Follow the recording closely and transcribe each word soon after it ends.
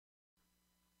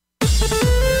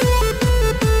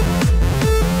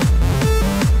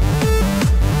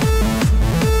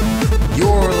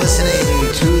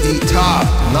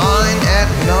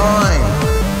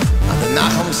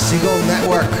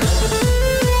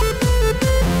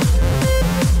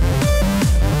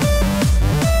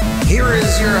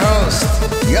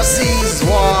Yossi's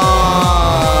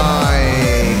Why.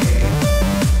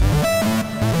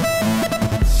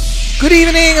 Good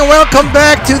evening and welcome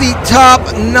back to the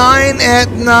Top 9 at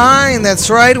 9.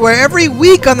 That's right, where every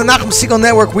week on the Nachum Segal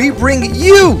Network we bring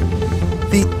you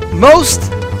the most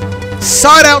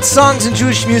sought-out songs in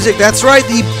Jewish music. That's right,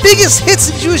 the biggest hits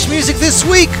in Jewish music this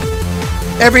week.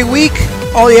 Every week,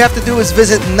 all you have to do is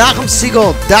visit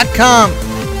NachumSegal.com.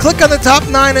 Click on the Top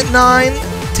 9 at 9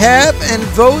 tab and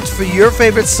vote for your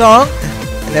favorite song.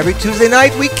 And every Tuesday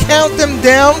night, we count them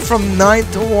down from 9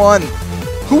 to 1.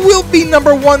 Who will be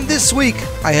number 1 this week?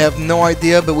 I have no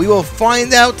idea, but we will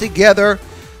find out together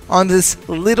on this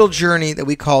little journey that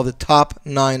we call the Top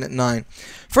 9 at 9.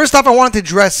 First off, I wanted to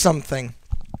address something.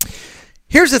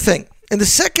 Here's the thing. In the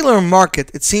secular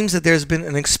market, it seems that there's been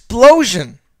an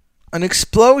explosion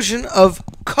of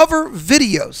cover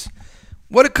videos.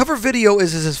 What a cover video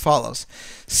is as follows.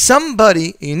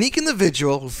 Somebody, a unique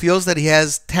individual who feels that he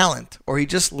has talent or he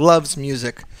just loves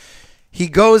music, he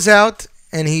goes out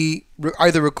and he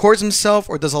either records himself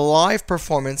or does a live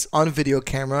performance on video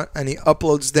camera and he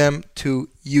uploads them to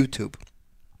YouTube.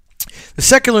 The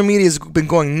secular media has been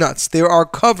going nuts. There are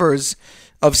covers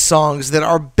of songs that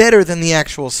are better than the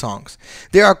actual songs.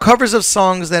 There are covers of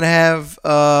songs that have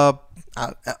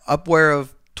upward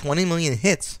of 20 million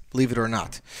hits, believe it or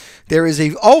not. There is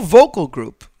a all-vocal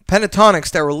group,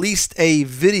 Pentatonics, that released a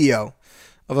video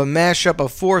of a mashup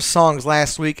of 4 songs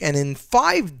last week and in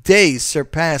 5 days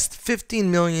surpassed 15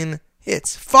 million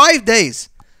hits. 5 days.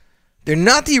 They're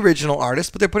not the original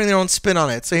artist, but they're putting their own spin on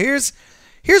it. So here's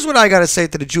what I got to say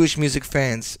to the Jewish music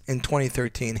fans in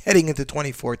 2013, heading into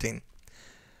 2014.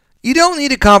 You don't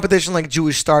need a competition like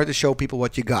Jewish Star to show people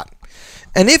what you got.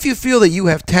 And if you feel that you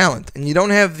have talent and you don't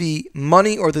have the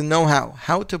money or the know-how,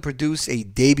 how to produce a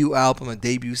debut album, a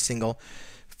debut single,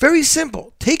 very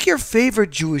simple. Take your favorite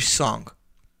Jewish song.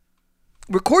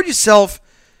 Record yourself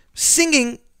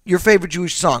singing your favorite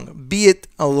Jewish song, be it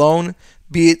alone,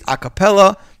 be it a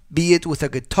cappella, be it with a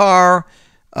guitar,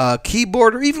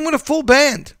 keyboard, or even with a full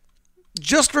band.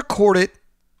 Just record it,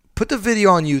 put the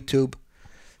video on YouTube,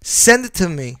 send it to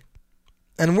me,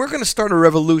 and we're going to start a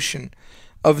revolution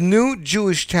of new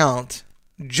Jewish talent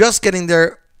just getting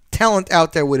their talent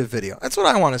out there with a video. That's what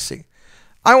I want to see.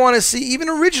 I want to see even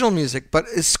original music, but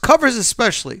it's covers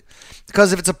especially,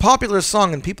 because if it's a popular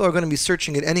song and people are going to be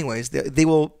searching it anyways, they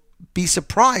will be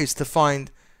surprised to find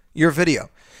your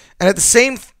video. And at the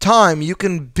same time, you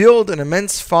can build an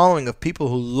immense following of people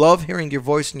who love hearing your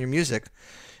voice and your music.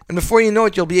 And before you know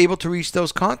it, you'll be able to reach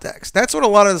those contacts. That's what a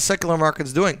lot of the secular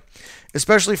market's doing,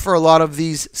 especially for a lot of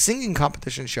these singing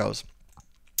competition shows.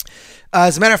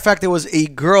 As a matter of fact, there was a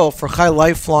girl for Chai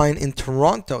Lifeline in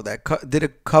Toronto that did a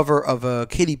cover of a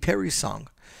Katy Perry song.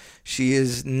 She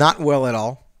is not well at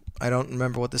all. I don't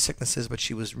remember what the sickness is, but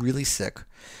she was really sick.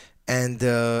 And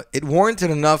it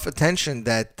warranted enough attention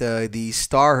that the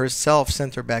star herself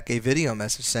sent her back a video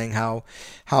message saying how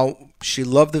she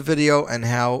loved the video and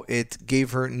how it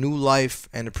gave her new life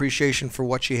and appreciation for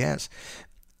what she has.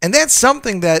 And that's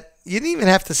something that you didn't even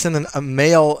have to send a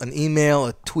mail, an email,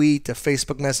 a tweet, a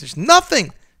Facebook message.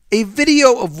 Nothing. A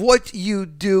video of what you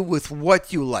do with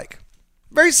what you like.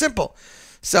 Very simple.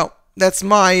 So that's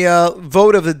my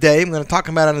vote of the day. I'm going to talk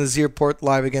about it on the Z Report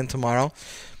live again tomorrow.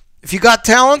 If you got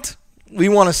talent, we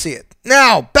want to see it.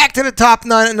 Now, back to the Top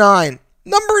 9 at 9.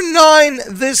 Number 9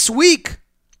 this week.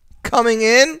 Coming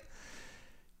in,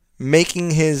 making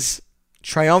his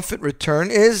triumphant return,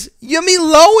 is Yumi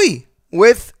Lowy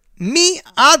with Mi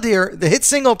Adir, the hit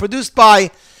single produced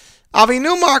by Avi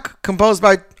Newmark, composed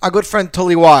by our good friend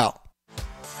Tully Weil.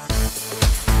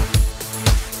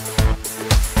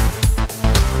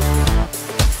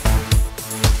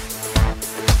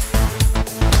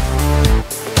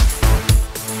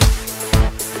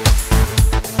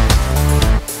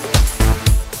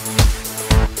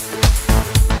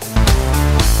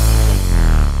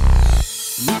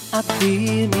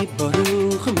 Adir mi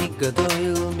baruch mi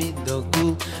gadol mi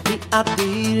dogul mi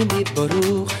adir mi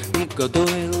baruch mi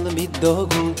gadol mi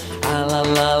dogul ala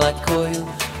la la koil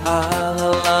ala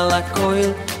la la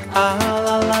koil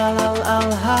ala la la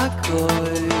al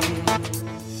hakoil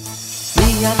mi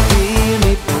adir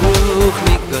mi baruch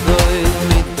mi gadol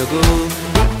mi dogul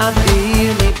mi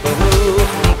adir mi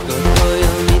baruch mi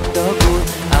gadol mi dogul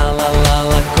ala la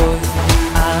la koil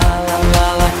ala la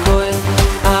la koil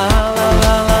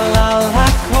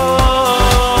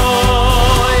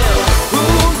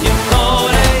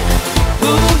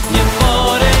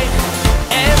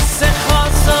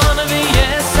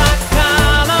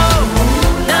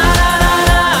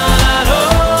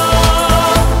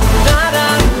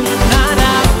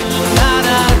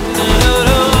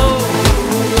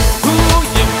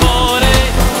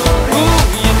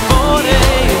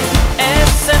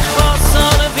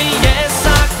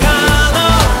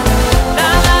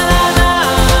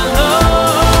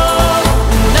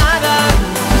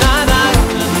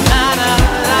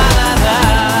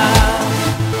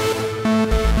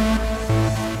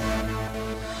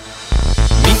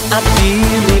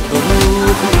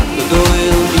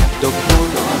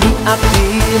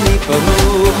אביר מי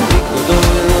ברוך מי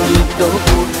גדול מי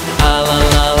דגול ala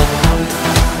la la koil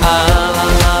ala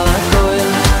la la koil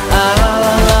ala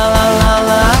la la la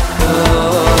la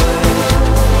koil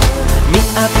mi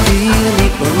adir mi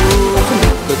baruch mi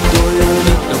gdol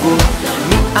mi dagul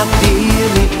mi adir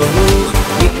mi baruch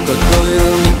mi gdol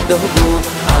mi dagul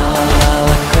ala la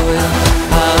la koil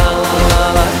ala la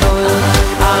la koil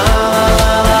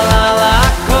ala la la la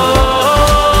koil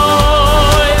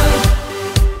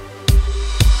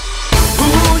who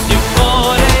you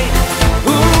for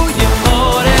who you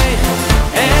for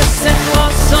esse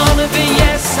son vi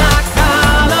essa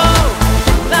calo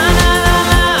la la la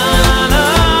la la la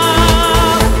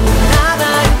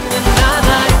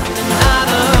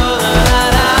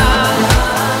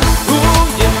who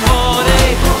you for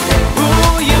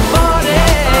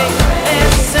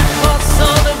esse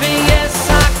son vi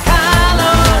essa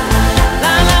calo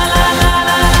la la la la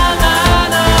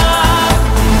la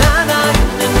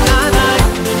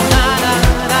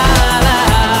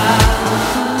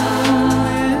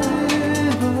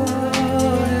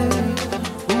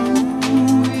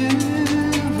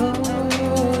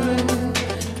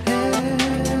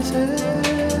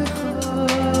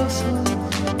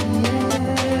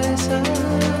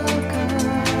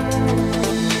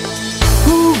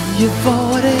you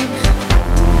bought it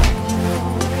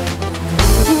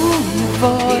who you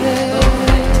bought it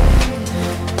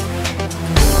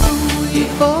who you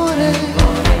bought it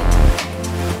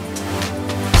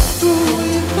who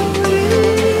you bought it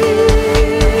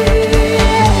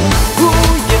who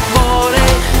you bought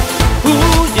it who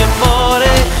you bought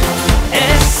it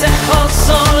esse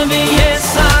son vi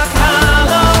essa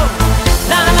calo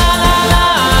la la la la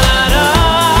la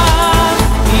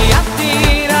y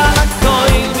atira la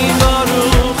coil mi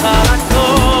baruch la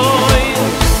coil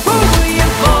who you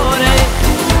bought it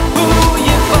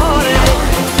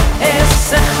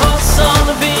esse son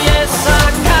vi essa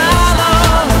calo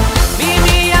mi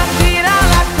atira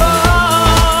la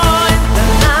coil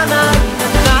na na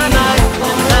na na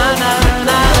na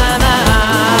na na na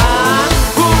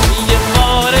who you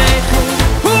bought it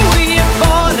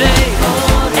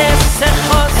esse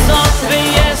son vi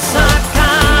essa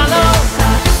calo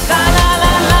la la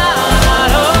la la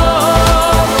la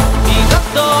mi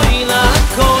doi la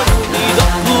coil mi do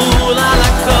la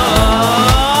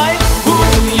coil who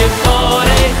you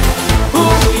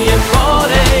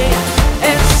bought it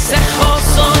esse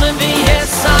son vi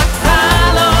essa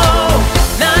calo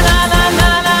la la la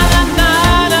la la la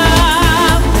la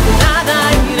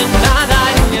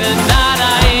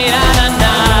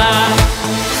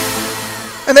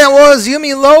And that was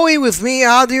Yumi Lowy with Me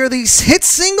Adir, the hit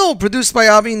single produced by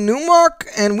Avi Newmark.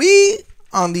 And we,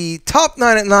 on the top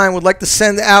 9 at 9, would like to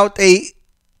send out a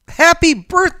happy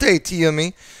birthday to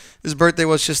Yumi. His birthday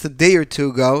was just a day or two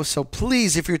ago. So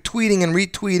please, if you're tweeting and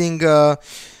retweeting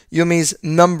Yumi's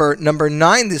number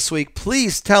 9 this week,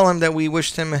 please tell him that we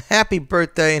wished him a happy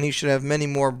birthday and he should have many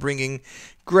more, bringing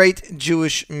great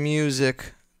Jewish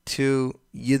music to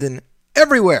Yidden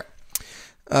everywhere.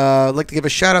 I'd like to give a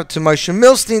shout out to Moshe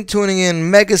Milstein tuning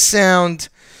in, Mega Sound,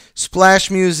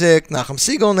 Splash Music, Nachum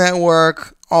Segal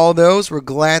Network, all those. We're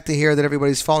glad to hear that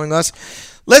everybody's following us.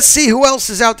 Let's see who else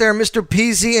is out there. Mr.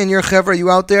 Peasy and your chevra, you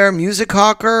out there? Music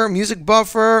Hawker, Music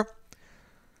Buffer.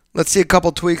 Let's see a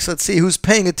couple tweaks. Let's see who's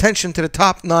paying attention to the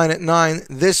top 9 at 9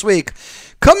 this week.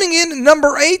 Coming in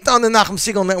number 8 on the Nachum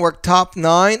Segal Network top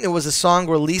 9, it was a song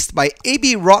released by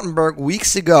A.B. Rottenberg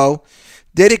weeks ago,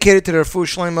 dedicated to the Refuah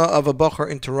Shlema of a Bocher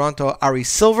in Toronto, Ari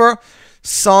Silver.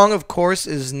 Song, of course,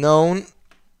 is known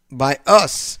by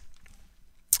us,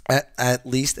 at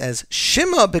least, as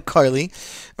Shima Bekoili.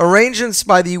 Arrangements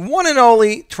by the one and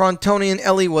only Torontonian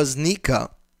Eli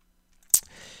Woznicka.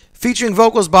 Featuring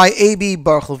vocals by A.B.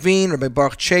 Baruch Levine, Rabbi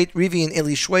Baruch Chait, Rivi and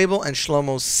Eli Schwebel, and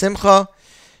Shlomo Simcha.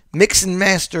 Mixed and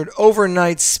mastered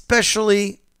overnight,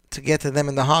 specially to get to them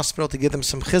in the hospital, to give them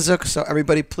some chizuk. So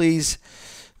everybody please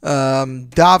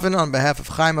daven on behalf of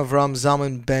Chaim Avram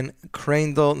Zalman Ben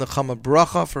Kreindel, Nechama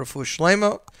Bracha for Refuah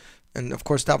Shlema, and of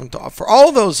course daven for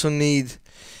all those who need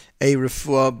a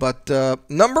refuah. But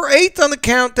number 8 on the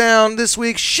countdown this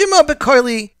week, Shima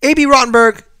Bekoili, A.B.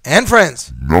 Rottenberg, and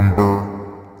friends. Number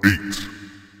 8.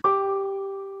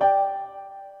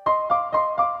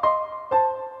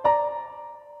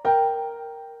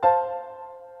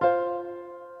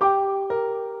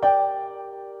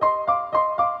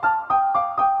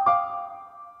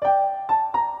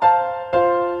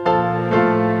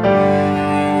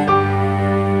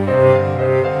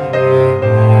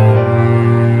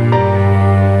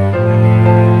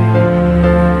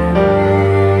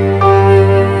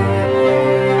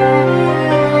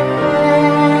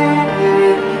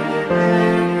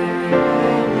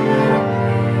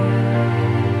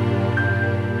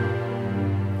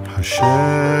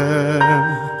 Hashem,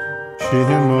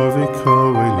 Shema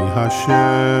v'koeli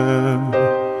Hashem,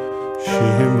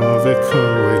 Shema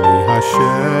v'koeli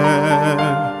Hashem,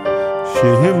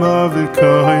 Shema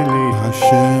v'koeli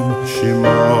Hashem,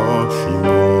 Shema,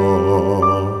 Shema.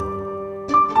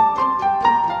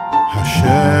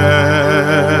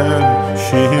 Hashem,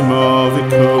 Shema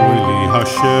v'koeli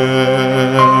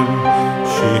Hashem,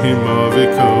 Shema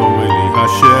v'koeli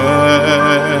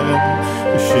Hashem,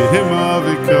 Shema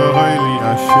v'koeli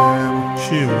Hashem,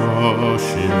 Shema,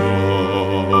 Shema.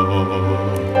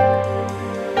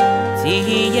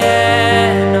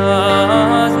 Tihyen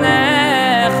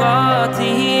oznecha,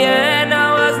 tihyen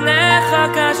oznecha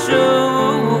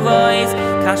kashuvois,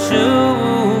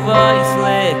 kashuvois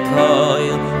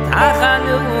lekoil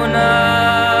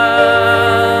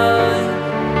tachanunai.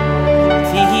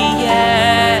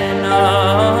 Tihyen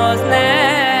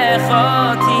oznecha,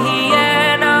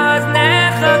 tihyen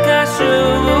oznecha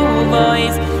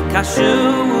kashuvois,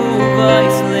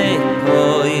 kashuvois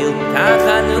lekoil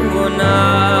tachanunai.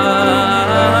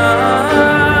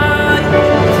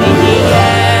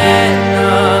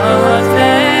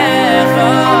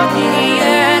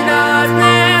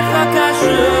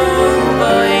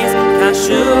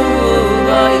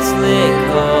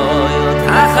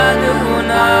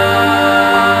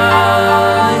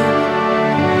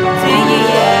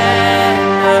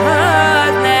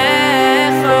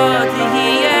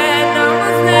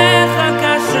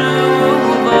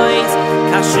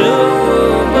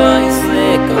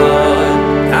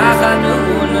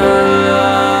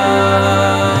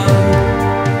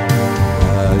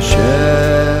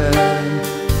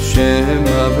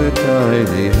 Shema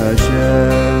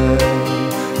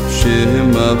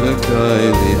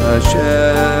v'koeli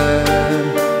Hashem,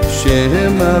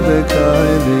 Shema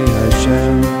v'koeli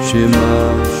Hashem, Shema,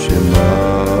 Shema.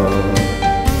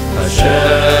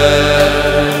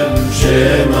 Hashem,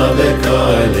 Shema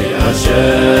v'koeli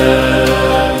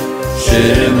Hashem,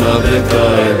 Shema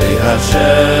v'koeli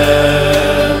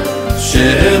Hashem,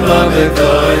 Shema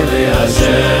v'koeli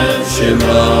Hashem,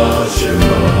 Shema,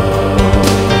 Shema.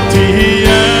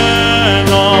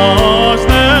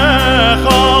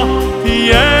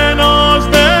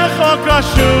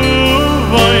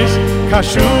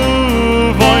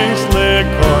 Kashuvois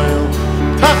lekoil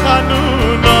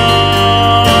tachanunai.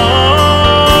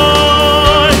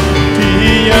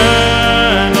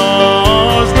 Tien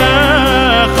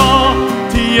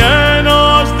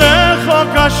oznecha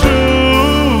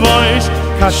kashuvois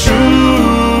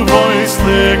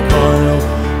lekoil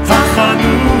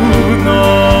tachanunai.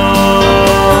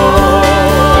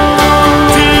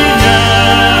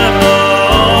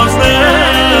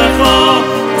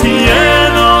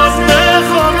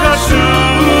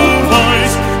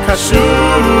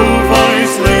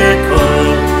 Kashuvois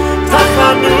lekoil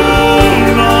tachanunai.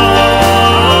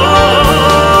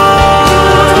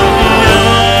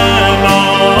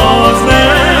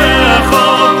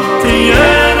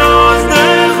 Tien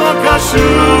oznecha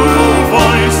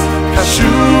kashuvois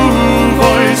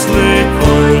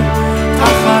lekoil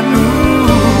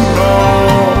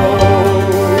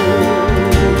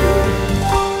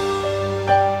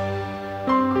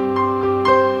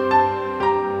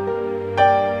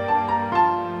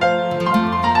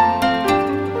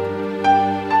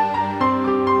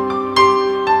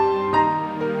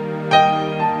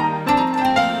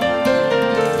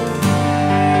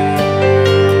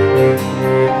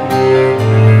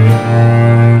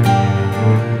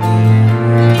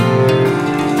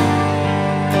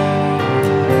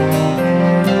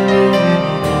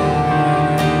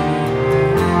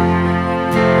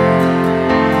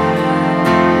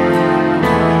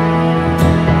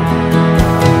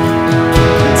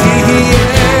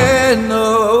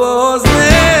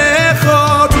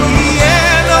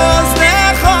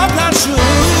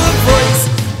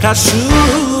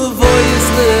Kashuvois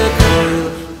lekoil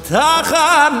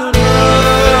tachanunai.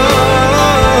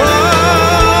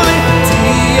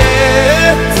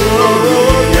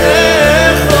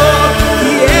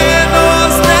 Tien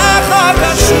oznecha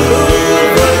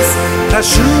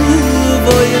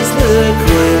kashuvois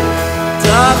lekoil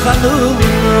tachanunai.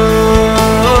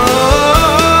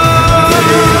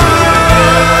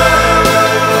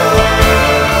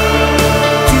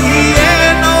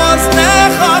 Tien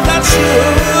oznecha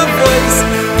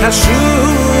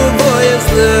kashuvois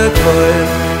lekoil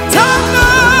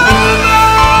tachanunai.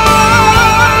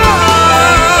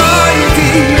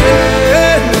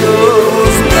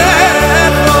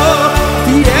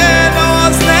 Tien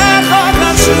oznecha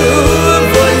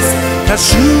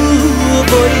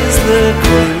kashuvois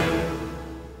lekoil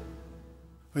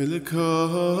lekoil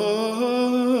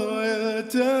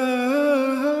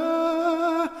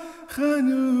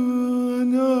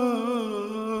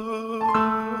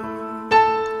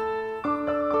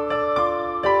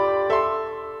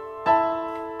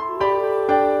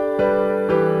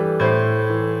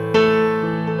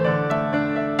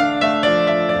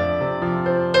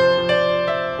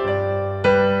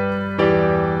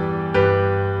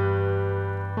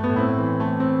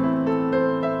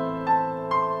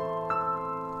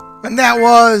And that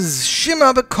was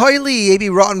Shima Bekoili, A.B.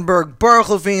 Rottenberg, Baruch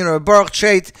Levine, or Baruch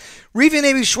Chait, Rivian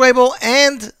A.B. Schwebel,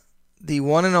 and the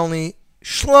one and only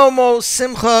Shlomo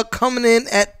Simcha coming in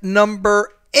at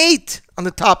number 8 on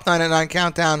the top 9 at 9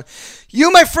 countdown.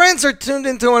 You, my friends, are tuned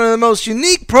into one of the most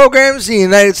unique programs in the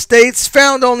United States,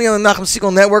 found only on the Nachum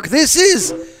Segal Network. This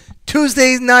is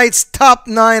Tuesday night's top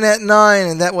 9 at 9,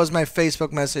 and that was my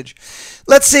Facebook message.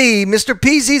 Let's see, Mr.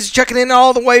 Peasy's checking in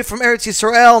all the way from Eretz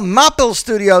Yisrael. Mapil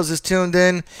Studios is tuned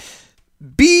in.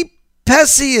 B.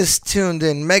 Pessy is tuned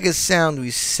in. Mega Sound,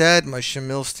 we said. Moshe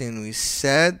Milstein, we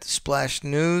said. Splash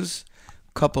News.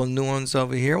 Couple of new ones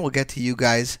over here. We'll get to you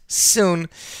guys soon.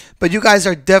 But you guys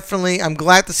are definitely, I'm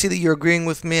glad to see that you're agreeing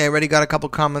with me. I already got a couple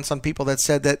comments on people that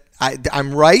said that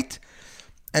I'm right.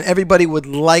 And everybody would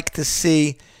like to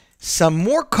see some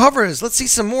more covers. Let's see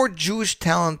some more Jewish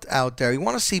talent out there. You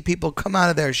want to see people come out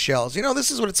of their shells. You know,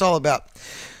 this is what it's all about.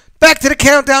 Back to the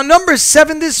countdown. Number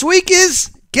 7 this week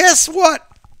is, guess what?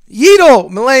 Yidel,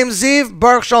 Milayim Ziv,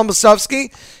 Baruch Shalom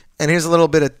Basovsky. And here's a little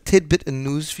bit of tidbit of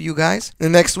news for you guys. In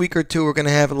the next week or two, we're going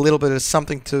to have a little bit of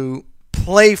something to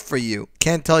play for you.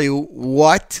 Can't tell you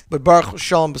what, but Baruch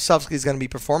Shalom Basovsky is going to be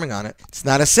performing on it. It's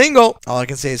not a single. All I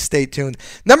can say is stay tuned.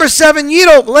 Number 7,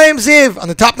 Yidel, Milayim Ziv on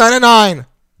the top 9 at 9.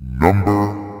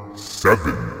 Number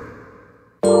 7.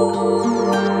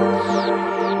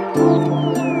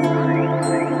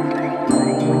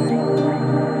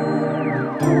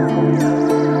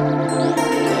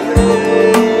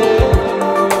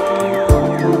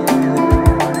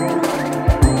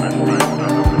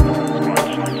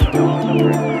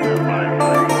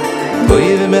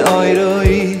 Oive me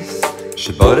oirois,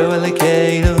 sheboru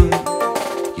elekeinu,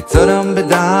 yitzoram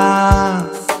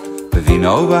bedas,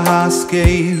 bevino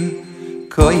bahaskeil,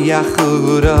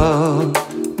 koyachuro,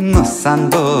 nosan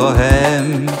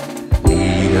bohem,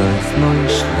 liros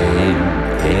moishleim,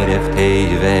 erev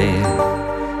teiveil.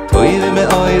 Oive me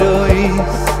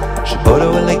oirois, sheboru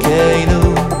elekeinu,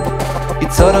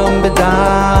 yitzoram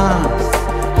bedas,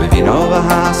 bevino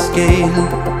bahaskeil,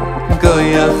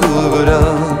 koyachuro,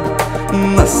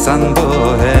 Nasan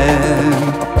bohem,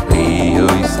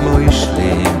 liyois lo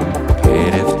yishlim,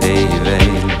 keref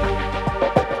teivein.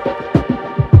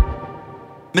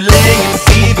 Milayim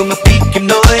ziv u'mafikim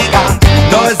noiga,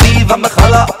 nor ziv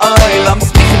ha'machala oilam,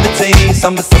 smichim b'tzeis,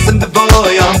 ha'mesasim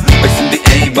b'voyam, oisim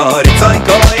b'eibar, itzoi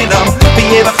goinam,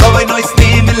 b'yeva chovay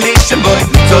noisnim elishem boy,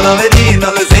 zolam edin,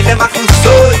 olo zeichem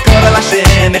achusoi, kor al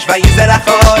Hashem, esh vayizer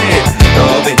achoy, no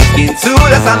v'hiskin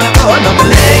tzuras ha'mevon,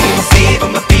 milayim ziv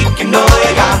u'mafikim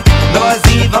noiga, nor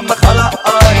ziv ha'machala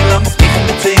oilam, smichim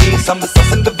b'tzeis,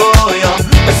 ha'mesasim b'voyam,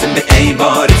 oisim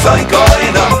b'eibar, itzoi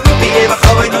goinam, b'yeva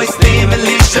chovay noisnim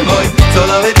elishem boy,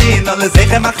 zolam edin, olo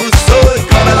zeichem achusoi,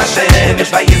 kor al Hashem,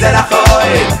 esh vayizer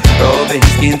achoy, no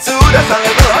v'hiskin tzuras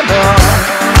ha'mevon.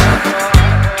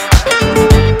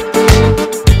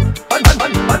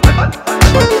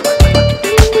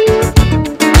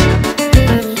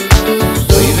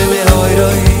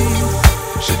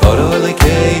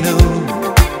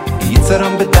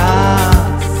 Yitzaram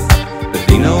bedas,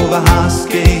 bevino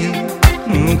v'haskeil,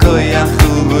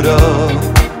 koyachuro,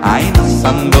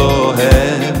 aynosan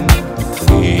bohem,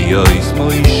 liyois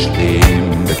moishlim,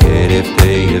 bekerev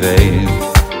teiveil.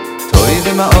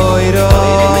 Toivim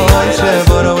ha'oiroi,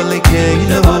 shevoro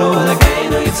elekeinu,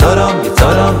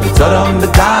 Yitzaram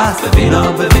bedas, bevino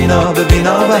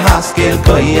v'haskeil,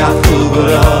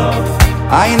 koyachuro,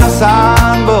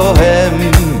 aynosan bohem,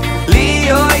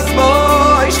 liyois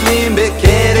moishlim,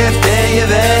 bekerev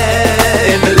teiveil.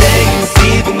 Milayim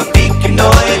ziv u'mafikim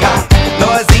noiga,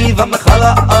 nor ziv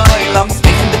ha'machala oilam,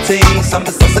 smichim b'tzeis,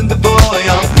 ha'mesasim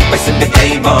b'voyam, oisim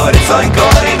b'eibar, itzoi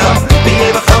goinam,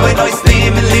 b'yeva chovay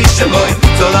noisnim elishem boy,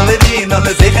 zolam edin,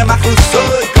 olo zeichem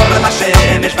achusoi, kor al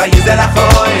Hashem, esh vayizer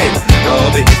achoy, no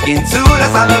v'hiskin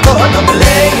tzuras ha'mevon.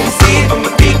 Milayim ziv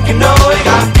u'mafikim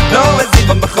noiga, nor ziv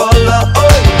ha'machala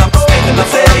oilam, smichim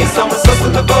b'tzeis,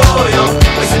 ha'mesasim b'voyam,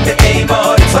 oisim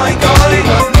b'eibar, itzoi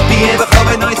goinam, b'yeva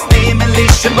chovay noisnim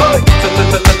elishem boy,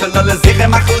 olo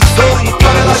zeichem achusoi,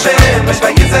 kor al Hashem, esh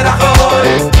vayizer achoy,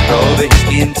 no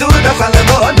v'hiskin tzuras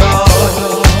ha'mevon.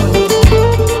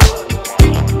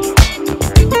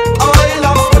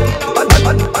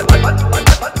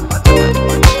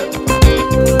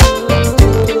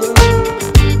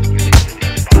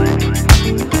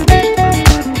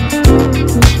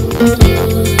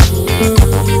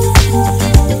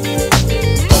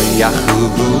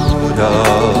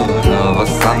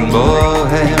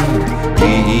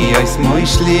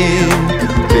 Moishlim,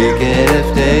 bekerev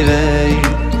teiveil,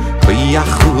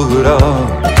 koyachuro,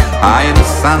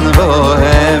 aynosan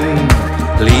bohem,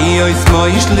 liyois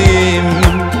moishlim,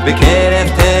 bekerev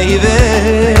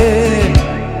teiveil.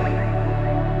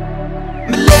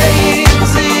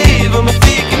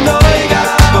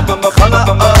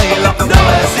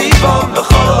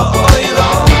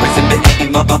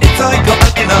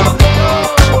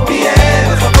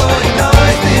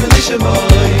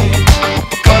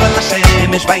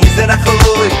 Shemesh vayzer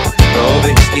achoy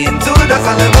Rove skin to das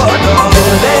alle Worte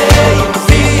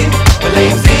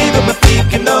Leim ziv und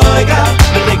mafik noiga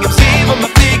Leim ziv und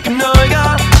mafik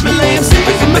noiga Leim ziv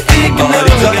und mafik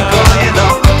noiga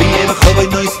Biem khoy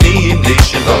noy stim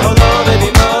dish Kolo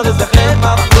vedi mod zachet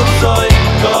machtu soy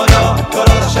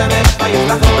Kolo shemesh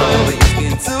vayzer achoy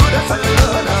Skin to das alle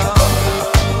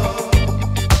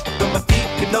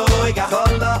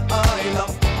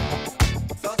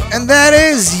And that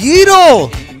is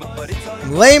Yidel.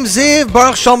 Lame Ziv,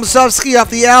 Baruch Shalom Musavsky off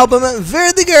the album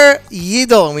Verdiger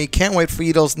Yidel. And we can't wait for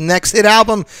Yidel's next hit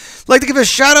album. I'd like to give a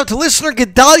shout out to listener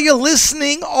Gedalia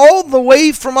listening all the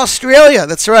way from Australia.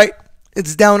 That's right.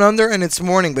 It's down under and it's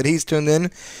morning, but he's tuned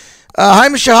in.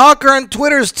 Haim Shahaker on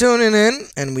Twitter's tuning in.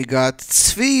 And we got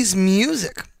Tzvi's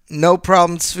music. No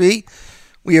problem, Tzvi.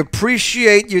 We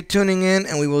appreciate you tuning in,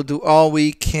 and we will do all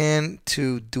we can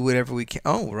to do whatever we can.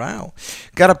 Oh, wow.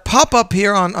 Got a pop-up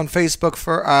here on Facebook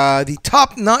for the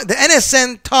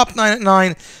NSN Top 9 at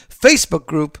 9 Facebook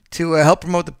group to help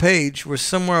promote the page, where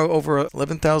somewhere over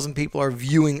 11,000 people are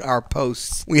viewing our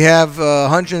posts. We have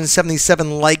 177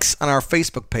 likes on our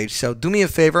Facebook page, so do me a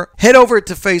favor. Head over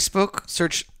to Facebook,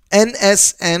 search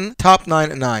NSN Top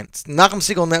 9 at 9. It's Nachum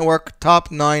Segal Network Top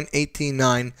 9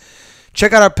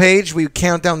 Check out our page. We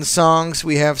count down the songs.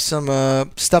 We have some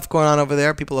stuff going on over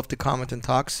there. People love to comment and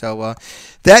talk. So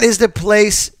that is the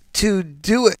place to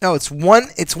do it. No, it's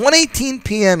 1:18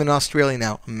 p.m. in Australia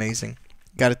now. Amazing.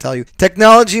 Got to tell you.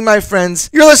 Technology, my friends.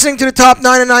 You're listening to the Top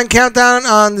 9 at 9 Countdown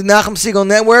on the Nachum Segal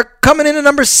Network. Coming in at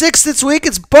number 6 this week,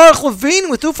 it's Baruch Levine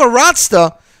with Ufa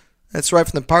Ratzta. That's right,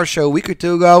 from the Parsha a week or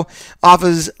two ago. Off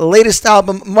his latest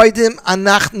album, Moedim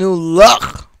Anachnu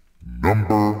Lach.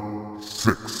 Number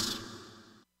 6.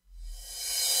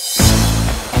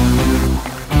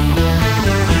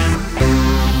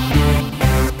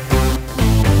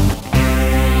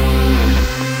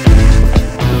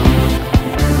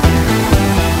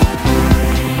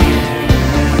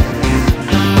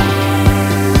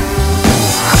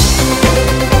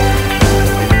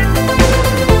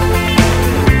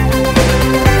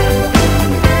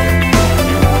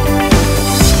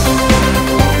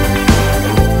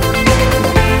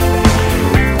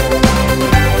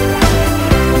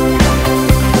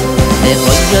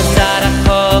 Hoy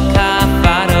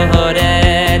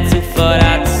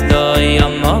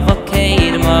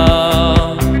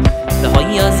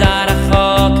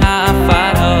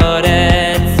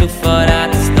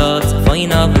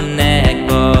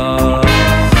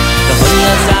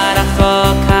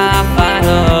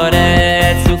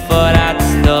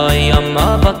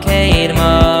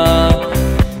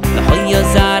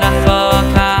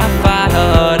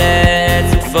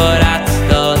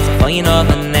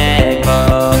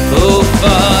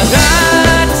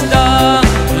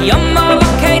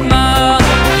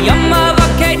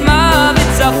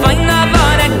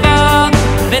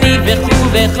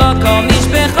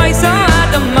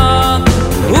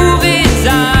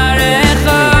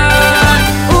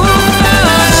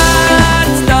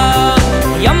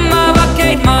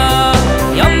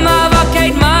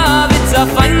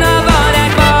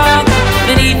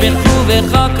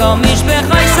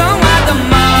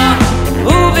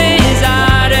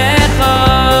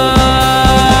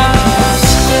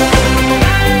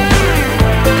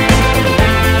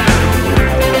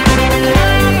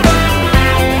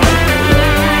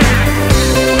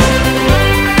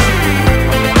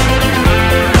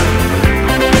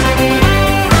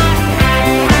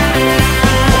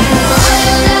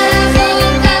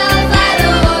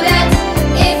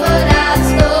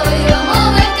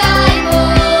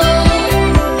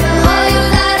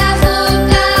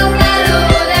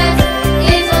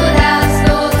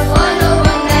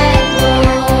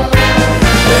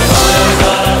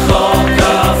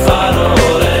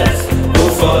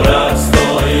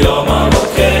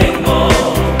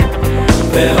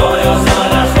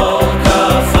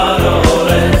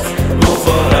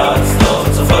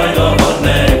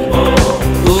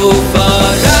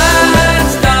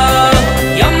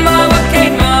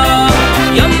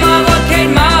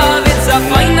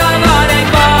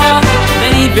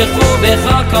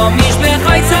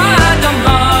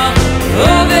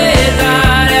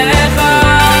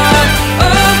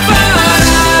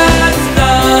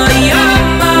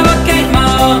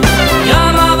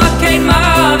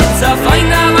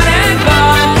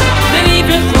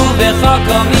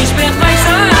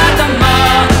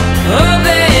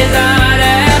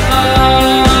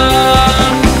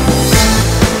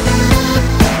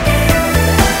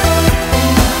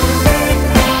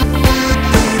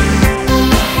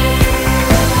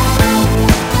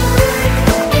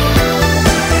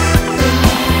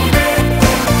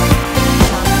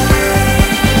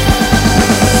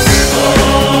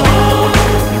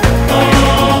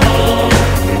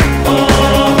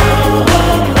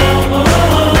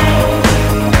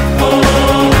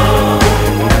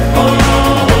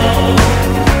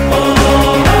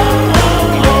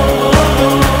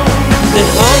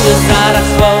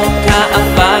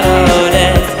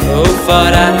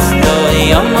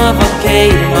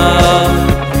keirma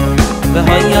ve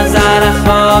hoya zara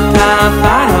khaka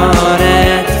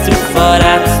fararet zu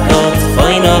farat tot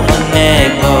feino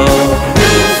nego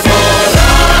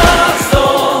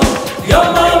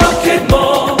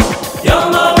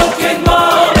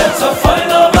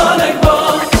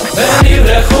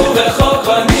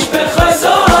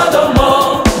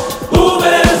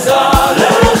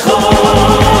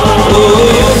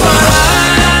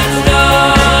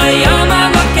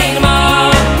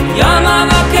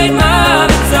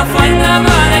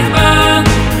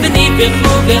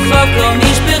Befokol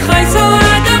mich bechai so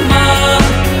adama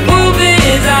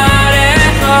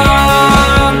ubezarecha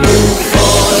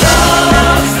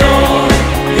Uforachso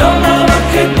Yoma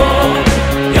vaketmo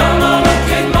Yoma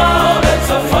vaketmo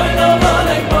Vetzafayna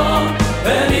vanekmo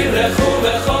Venirechu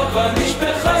befokol mich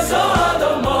bechai so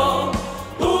adama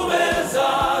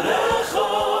ubezarecha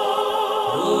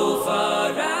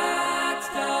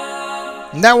Uforachso.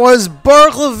 That was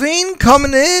Baruch Levine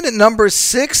coming in at number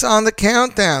 6 on the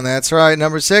countdown. That's right,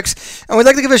 number 6. And we'd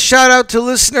like to give a shout out to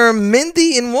listener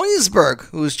Mindy in Williamsburg,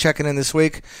 who's checking in this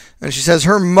week. And she says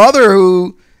her mother,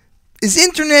 who is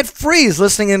internet free, is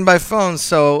listening in by phone.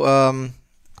 So,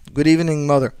 good evening,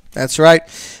 mother. That's right.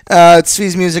 It's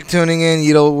Tzvi's Music tuning in.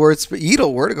 Yidel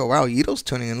Wertigo. Wow, Yidel's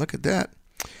tuning in. Look at that.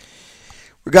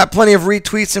 We got plenty of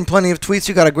retweets and plenty of tweets.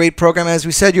 We got a great program. As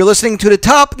we said, you're listening to the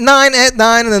top 9 at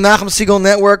 9 on the Nachum Segal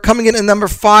Network. Coming in at number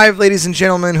 5, ladies and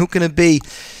gentlemen, who can it be?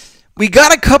 We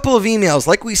got a couple of emails.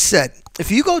 Like we said,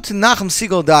 if you go to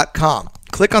NachumSegal.com,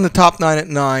 click on the top 9 at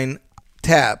 9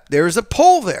 tab, there is a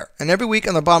poll there. And every week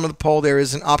on the bottom of the poll, there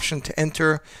is an option to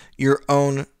enter your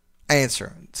own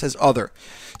answer. It says other.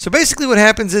 So basically what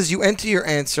happens is you enter your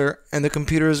answer and the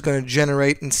computer is going to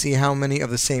generate and see how many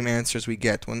of the same answers we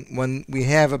get. When we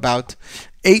have about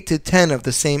 8 to 10 of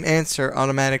the same answer,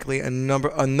 automatically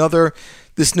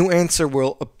this new answer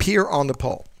will appear on the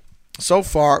poll. So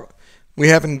far, we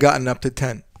haven't gotten up to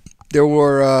 10. There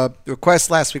were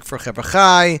requests last week for Chevra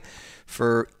Chai,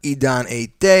 for Idan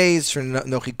 8 Days, for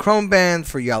Nochi Kronband,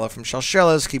 for Yala from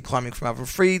Shalshelas, Keep Climbing from Avram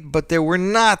Fried, but there were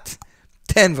not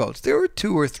 10 votes. There were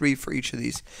 2 or 3 for each of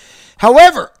these.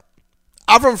 However,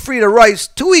 Avram Fried Rice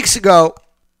 2 weeks ago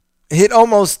hit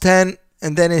almost 10,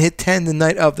 and then it hit 10 the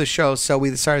night of the show. So we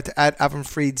decided to add Avram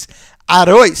Fried's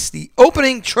Arois, the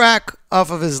opening track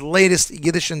off of his latest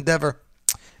Yiddish endeavor.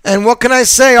 And what can I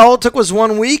say? All it took was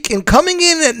 1 week. And coming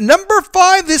in at number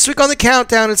 5 this week on the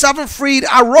countdown, it's Avram Fried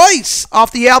Arois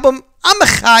off the album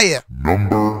Amachaya.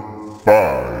 Number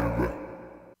 5.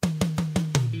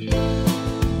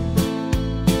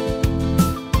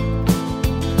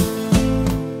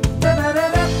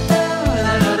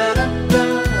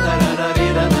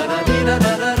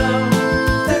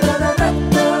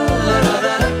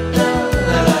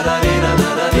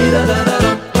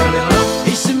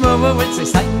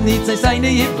 Sei seine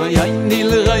Jibbe, ein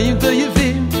Nil reim to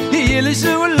Yevim Yele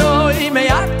Shuloi, me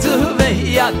atu ve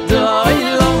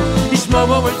yadoilo Ich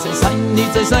mama wird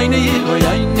sei seine Jibbe,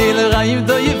 ein Nil reim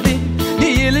to Yevim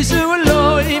Yele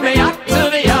Shuloi, me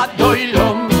atu ve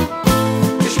yadoilo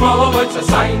Ich mama wird sei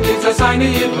seine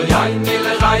Jibbe, ein Nil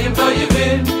reim to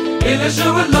Yevim Yele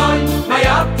Shuloi, me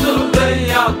atu ve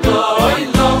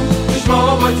yadoilo Ich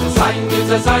mama wird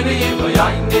sei seine Jibbe,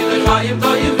 ein Nil reim to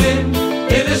Yevim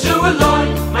Yele Shuloi,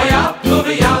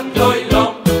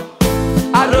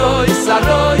 Arois,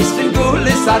 Arois, fin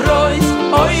gulis Arois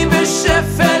Oi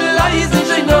beschefel leisen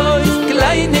Genois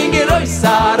Kleinige Reus,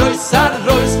 Arois,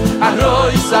 Arois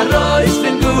Arois, Arois,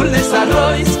 fin gulis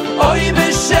Arois Oi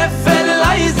beschefel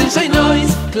leisen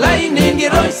Genois Kleinige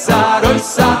Reus,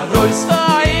 Arois, Arois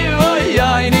Ai, oi,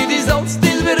 ai, ni die sonst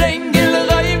il berengel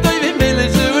Reim, doi wie mille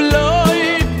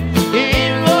Schuloi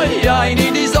Oi, ai,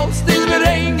 ni die sonst il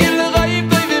berengel Reim,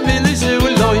 doi wie mille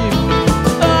Schuloi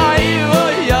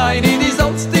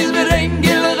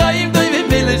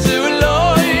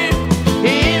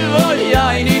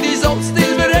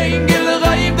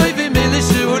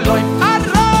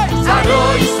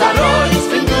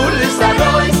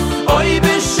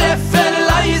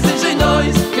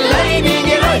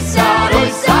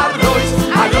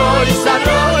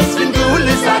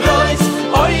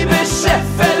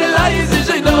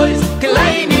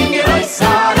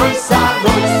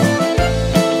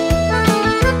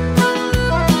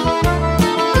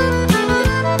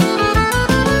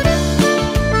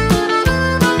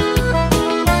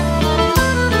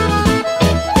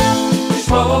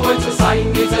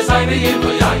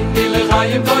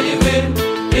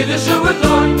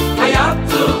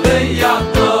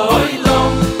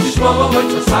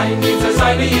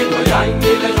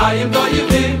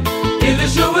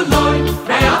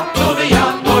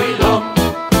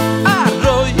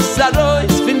Arois,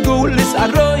 Arois, fin gulis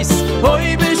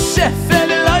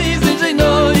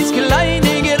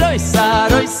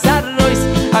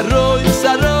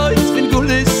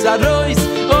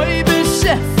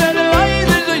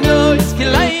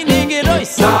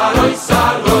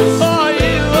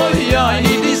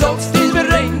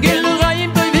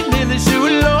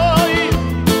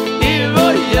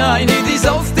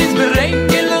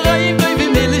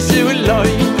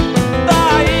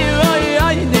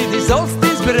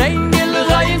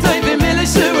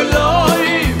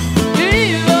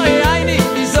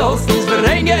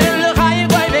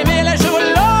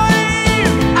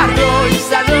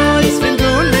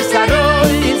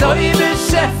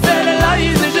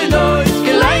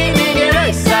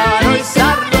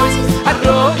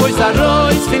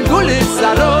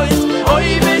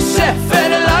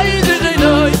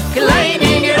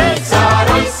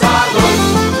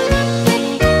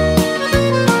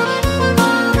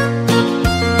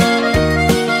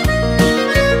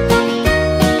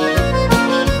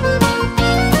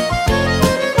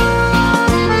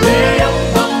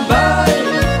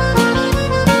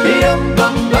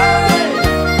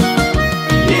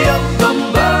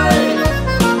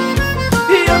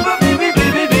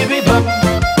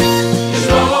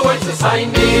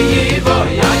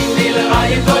boy ay nil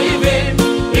ay toy vim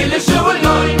il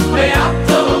sholoy me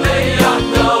ato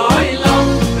I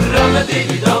love rada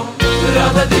digidom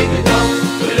rada digidom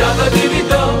rada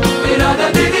digidom rada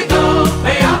digidom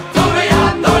me ato I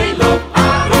love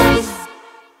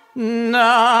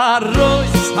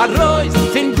arroz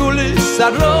fin gulis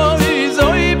arroz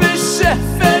oi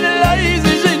beschefen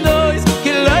leise genois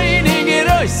kleine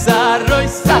gerois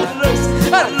arroz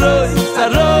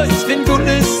fin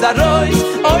gulis arroz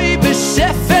oi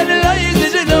beschefen leise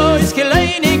genois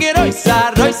kleine gerois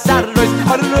arroz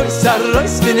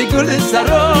fin gulis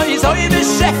arroz oi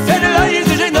beschefen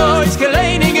leise genois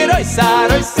kleine gerois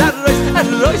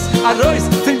arroz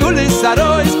fin gulis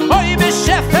arroz oi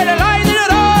beschefen leise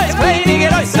genois kleine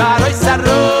gerois arroz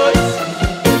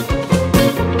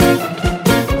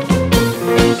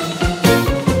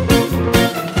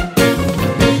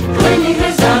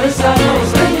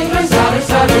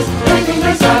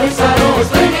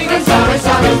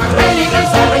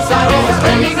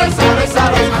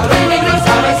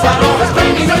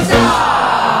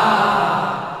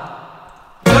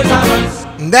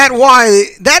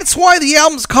That's why the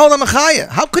album's called Amachaya.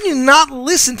 How can you not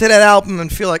listen to that album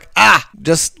and feel like,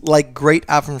 just like great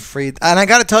Avram Fried? And I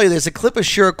got to tell you, there's a clip of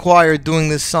Shira Choir doing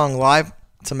this song live.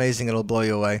 It's amazing. It'll blow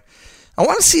you away. I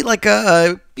want to see like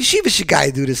a yeshivish guy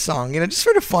do this song, just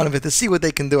for the fun of it, to see what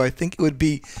they can do. I think it would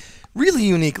be really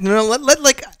unique. Let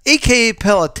like AKA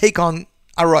Pella take on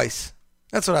Arois.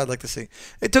 That's what I'd like to see.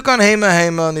 They took on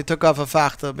Hema, and they took off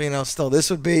Afachta, but still, this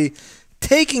would be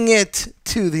taking it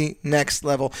to the next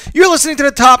level. You're listening to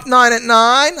the Top 9 at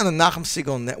 9 on the Nachum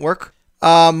Segal Network.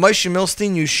 Moshe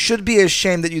Milstein, you should be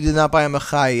ashamed that you did not buy a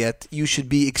Machai yet. You should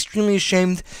be extremely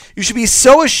ashamed. You should be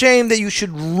so ashamed that you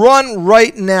should run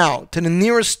right now to the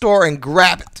nearest store and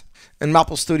grab it. In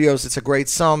Maple Studios, it's a great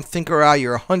song. Thinker out,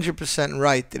 you're 100%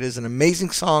 right. It is an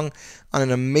amazing song on an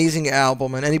amazing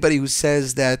album, and anybody who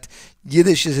says that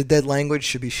Yiddish is a dead language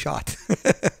should be shot.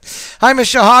 Hi,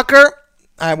 Mr. Hawker.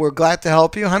 We're glad to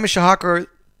help you. Hamish Hacker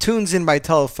tunes in by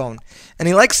telephone, and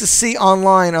he likes to see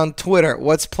online on Twitter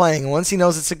what's playing. And once he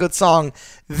knows it's a good song,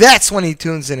 that's when he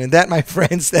tunes in. And that, my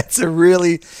friends, that's a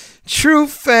really true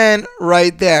fan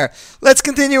right there. Let's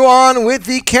continue on with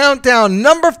the countdown.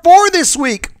 Number 4 this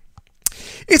week.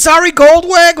 It's Ari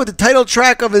Goldwag with the title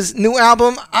track of his new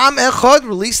album, Am Echad,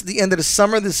 released at the end of the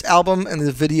summer. This album and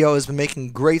the video has been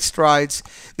making great strides.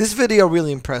 This video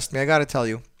really impressed me, I got to tell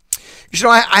you.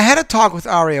 I had a talk with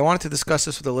Ari. I wanted to discuss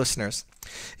this with the listeners.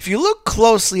 If you look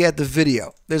closely at the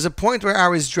video, there's a point where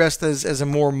Ari's dressed as a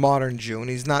more modern Jew, and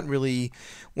he's not really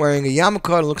wearing a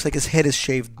yarmulke. It looks like his head is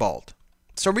shaved bald.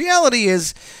 So reality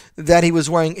is that he was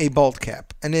wearing a bald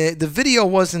cap, and the video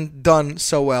wasn't done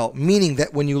so well, meaning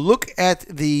that when you look at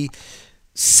the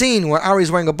scene where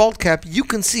Ari's wearing a bald cap, you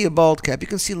can see a bald cap. You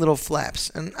can see little flaps.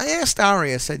 And I asked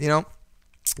Ari, I said,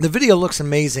 the video looks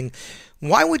amazing.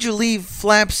 Why would you leave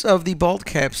flaps of the bald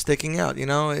cap sticking out?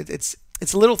 It's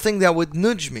a little thing that would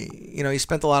nudge me. You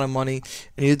spent a lot of money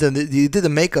and you did the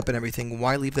makeup and everything.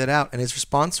 Why leave that out? And his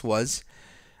response was,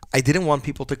 I didn't want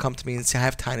people to come to me and say, I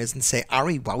have tinnitus, and say,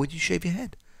 Ari, why would you shave your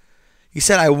head? He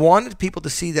said, I wanted people to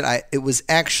see that it was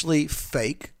actually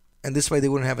fake, and this way they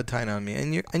wouldn't have a tinnitus on me.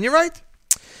 And you're right.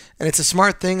 And it's a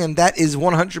smart thing, and that is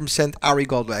 100% Ari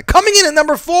Goldwag. Coming in at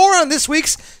number 4 on this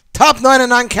week's Top 9 and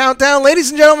 9 Countdown, ladies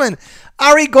and gentlemen,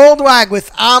 Ari Goldwag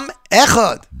with Am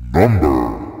Echad. Number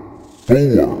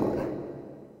 4.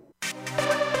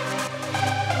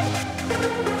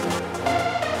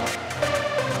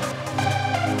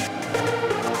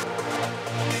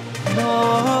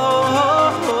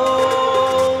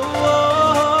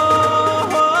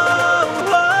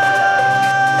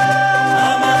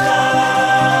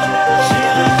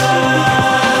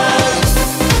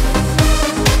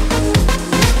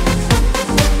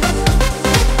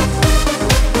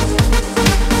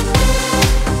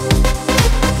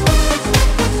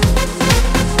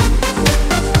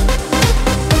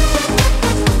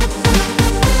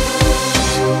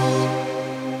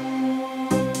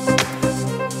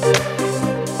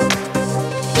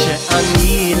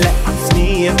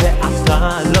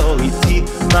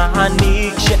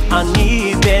 אני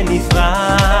כשאני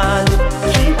בנפרד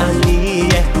כי אני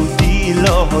יהודי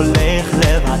לא הולך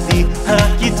לבדי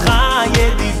רק איתך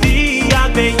ידידי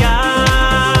יד ביד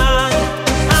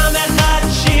עם אחד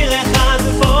שיר אחד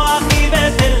בוא אחי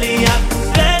ותן לי יד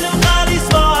ונוכל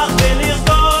לשמוח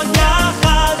ולרקוד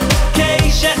יחד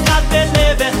כאיש אחד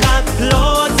בלב אחד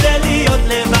לא רוצה להיות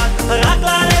לבד רק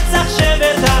לנצח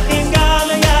שבת אחים גם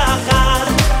יחד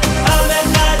עם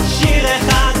אחד שיר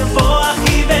אחד בוא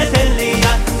אחי ותן לי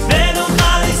יד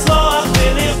ונוכל לשמוח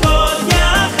ולרקוד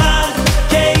יחד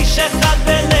כאיש אחד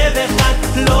בלב אחד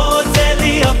לא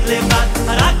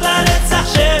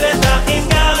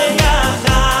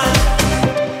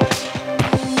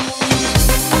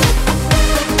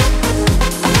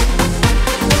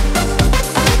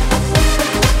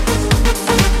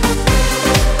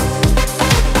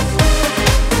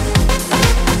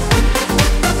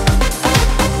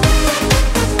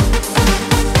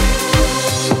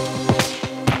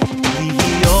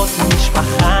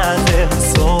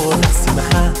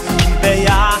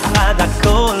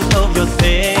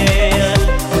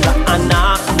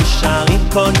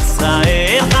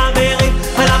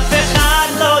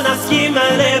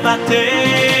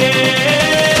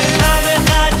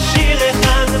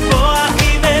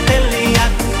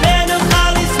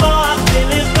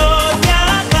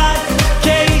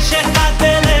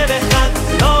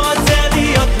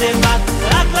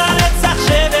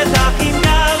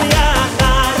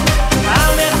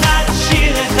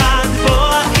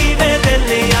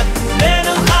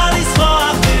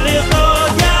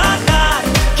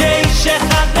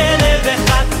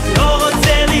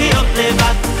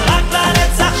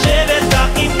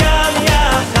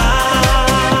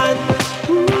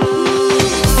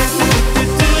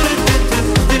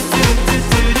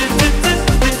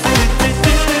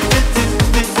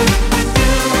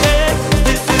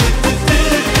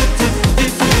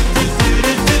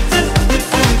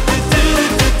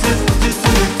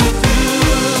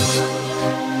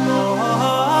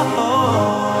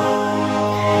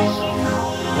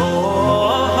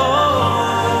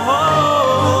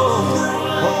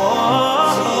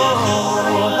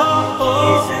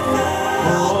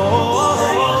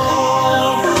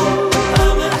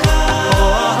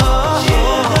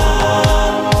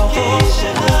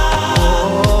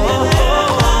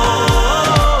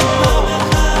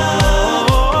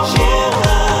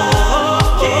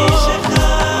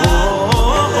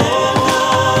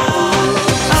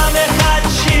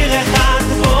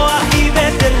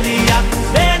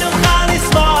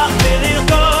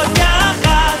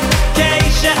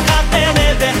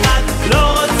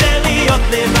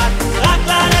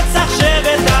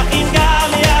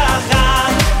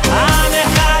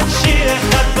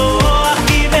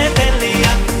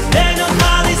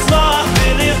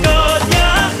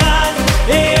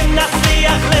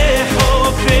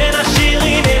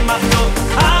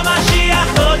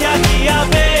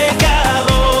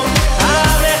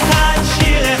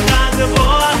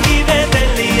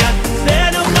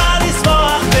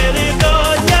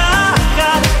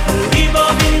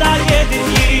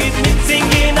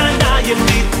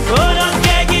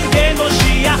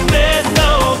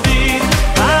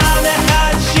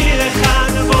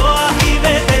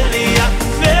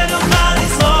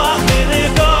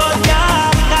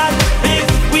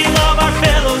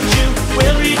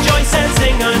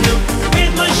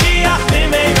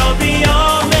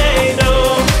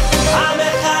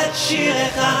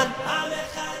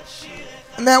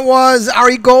And that was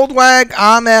Ari Goldwag,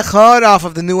 Am Echad, off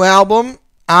of the new album.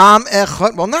 Am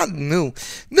Echad. Well, not new.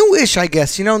 New-ish, I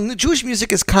guess. You know, Jewish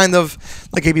music is kind of,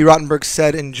 like A.B. Rottenberg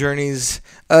said in Journey's,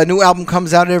 a new album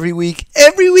comes out every week.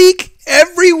 Every week!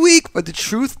 But the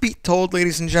truth be told,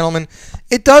 ladies and gentlemen,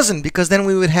 it doesn't, because then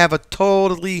we would have a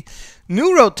totally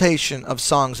new rotation of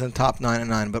songs in the top 9 at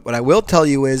 9. But what I will tell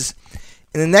you is,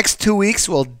 in the next 2 weeks,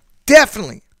 we'll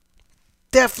definitely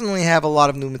have a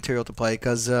lot of new material to play,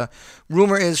 because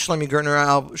rumor is Shlomi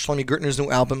Gertner's new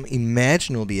album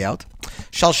Imagine will be out.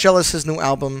 Shalshelis' new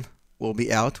album will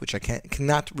be out, which I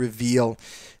cannot reveal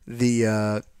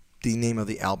the name of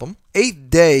the album. 8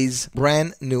 Days,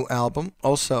 brand new album,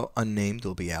 also unnamed,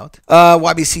 will be out.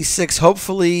 YBC6,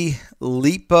 hopefully.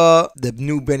 Lipa, the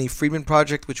new Benny Friedman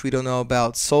project, which we don't know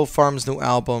about. Soul Farm's new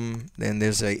album. Then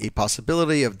there's a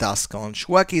possibility of Daskal and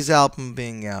Shwekey's album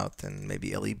being out, and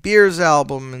maybe Ellie Beer's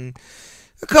album, and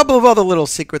a couple of other little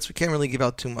secrets. We can't really give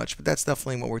out too much, but that's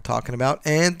definitely what we're talking about,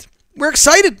 and we're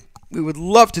excited. We would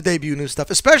love to debut new stuff,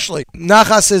 especially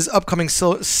Nachas's upcoming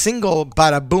single,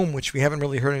 Bada Boom, which we haven't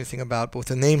really heard anything about, but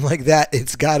with a name like that,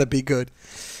 it's got to be good.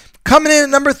 Coming in at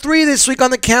number 3 this week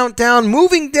on the countdown,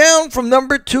 moving down from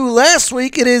number 2 last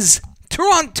week, it is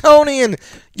Torontonian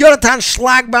Jonathan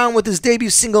Schlagbaum with his debut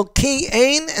single, Ki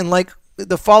Ein, and like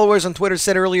the followers on Twitter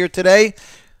said earlier today,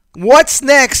 what's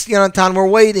next, Jonathan? We're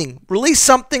waiting. Release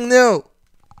something new.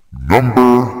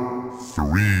 Number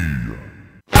 3.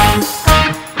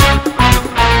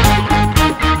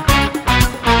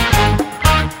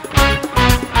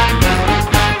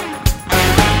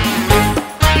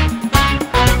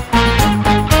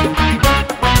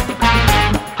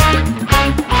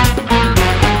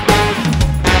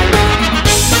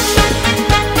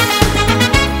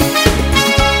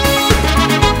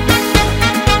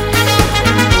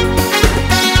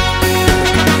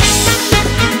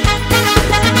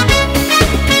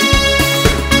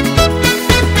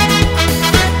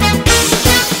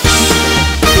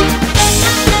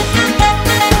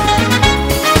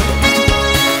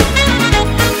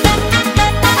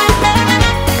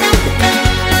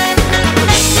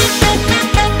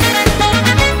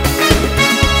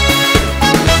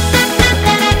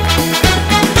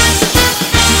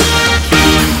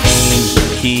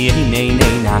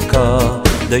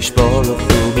 HaKadosh Baruch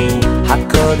Hu,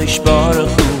 HaKadosh Baruch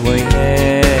Hu,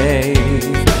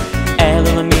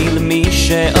 Elolami l'mi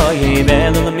she'oyev,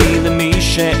 Elolami l'mi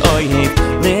she'oyev,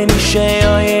 l'mi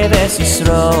she'oyev es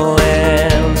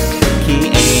Yisrael. Ki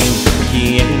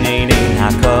ein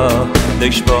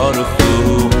HaKadosh Baruch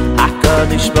Hu,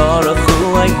 HaKadosh Baruch Hu,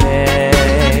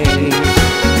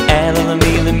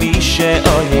 Elolami l'mi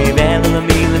she'oyev,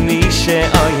 Elolami l'mi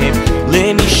she'oyev,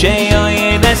 l'mi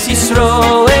she'oyev es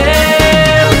Yisrael.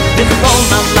 בכל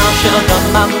ממש אדם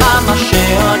ממש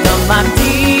שאדם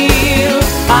מגדיר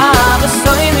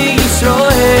אבסוי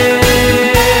לישראל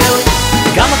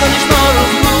גם הקודש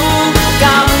ברוך הוא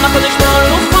גם הקודש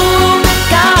ברוך הוא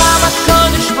גם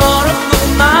הקודש ברוך הוא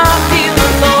מגדיר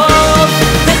לו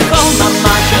בכל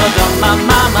ממש אדם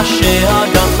ממש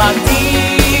שאדם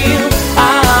מגדיר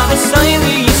אבסוי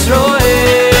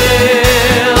לישראל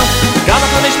גם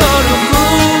הקודש ברוך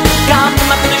הוא גם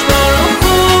הקודש ברוך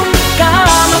הוא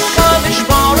גם הקודש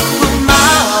ברוך הוא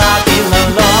מגדיר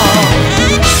לו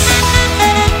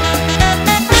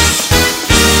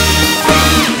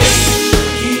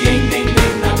כי אין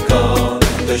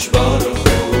הקודש ברוך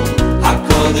הוא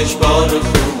הקודש ברוך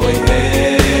הוא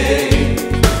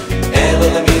אלא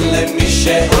למי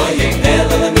שאויב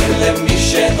אלא למי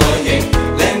שאויב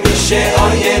למי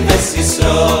שאויב את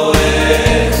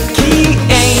ישראל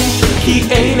כי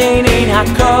אין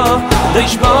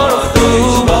הקודש ברוך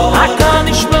הוא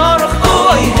הקודש ברוך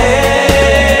הוא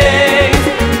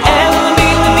אלא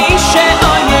למי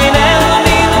שאויב אלא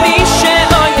למי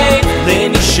שאויב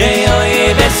למי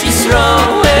שאויב את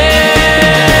ישראל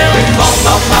בכל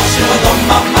ממש שאודו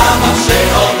ממש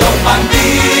שאודו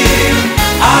מגדיר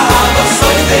אהבה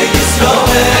סוי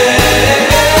לישראל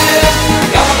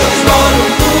גם הקודש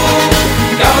ברוך הוא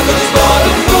גם הקודש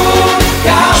ברוך הוא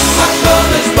גם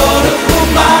הקודש ברוך הוא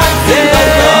מגדיר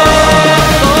לו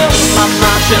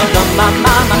ממש שאודו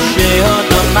ממש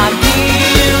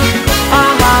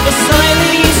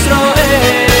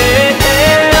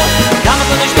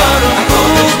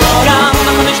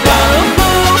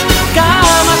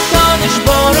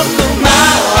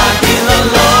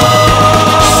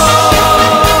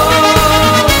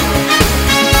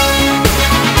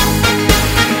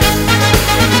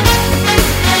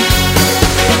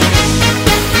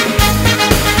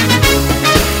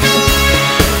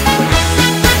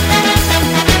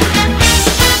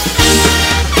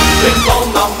וכל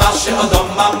ממה שאודום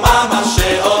מה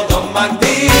שאודום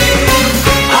מגדיר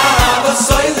אהבה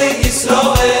סוי לישראל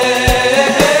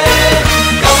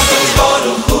גם הקדוש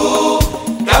ברוך הוא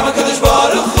גם הקדוש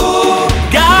ברוך הוא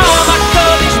גם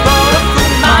הקדוש ברוך הוא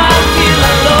מגדיר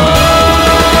לנו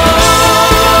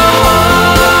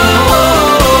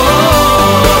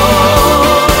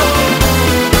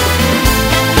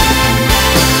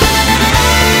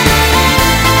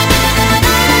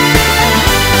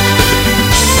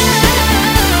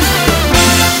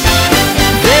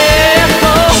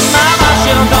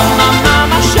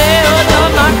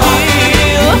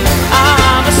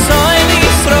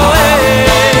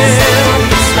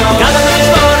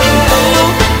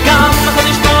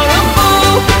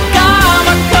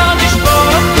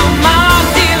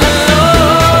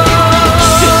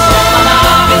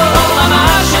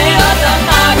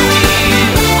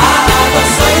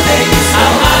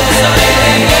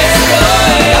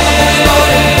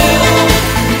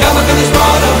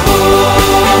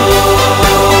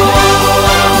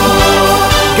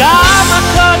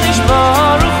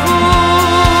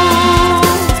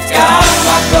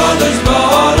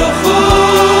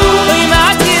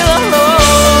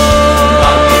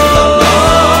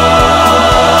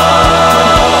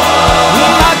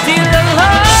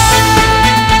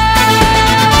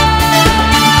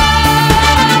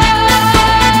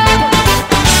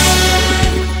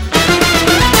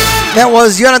That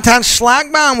was Yonatan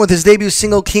Schlagbaum with his debut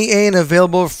single Key A, and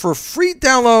available for free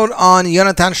download on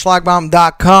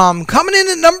YonatanSchlagbaum.com. Coming in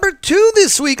at number 2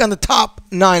 this week on the top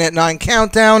 9 at 9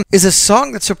 countdown is a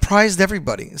song that surprised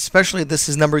everybody, especially this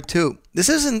is number 2. This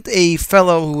isn't a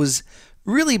fellow who was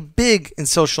really big in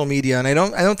social media, and I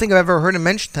don't think I've ever heard him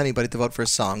mention to anybody to vote for a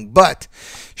song. But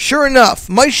sure enough,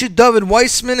 Moshe David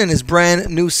Weissman and his brand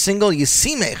new single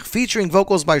Yesimech, featuring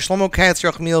vocals by Shlomo Katz,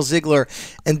 Rachmiel Ziegler,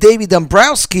 and Davey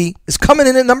Dombrowski, is coming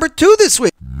in at number 2 this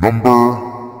week. Number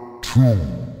 2.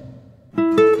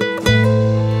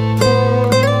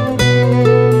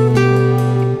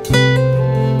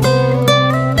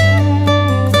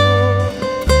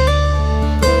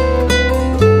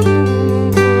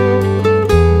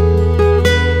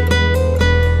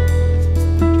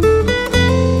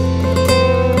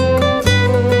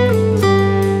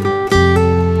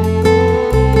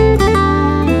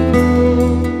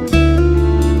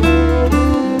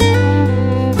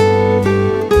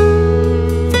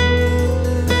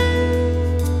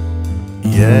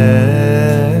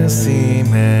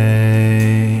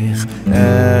 Yesimech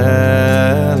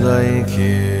Elohim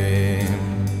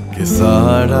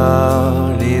Kisara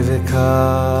Rivka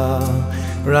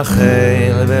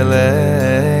Rachel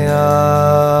Veleah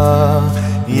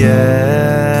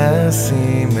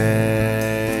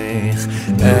Yesimech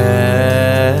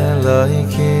Elohim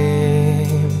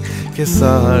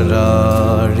Kisara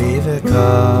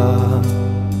Rivka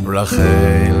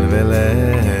Rachel Veleah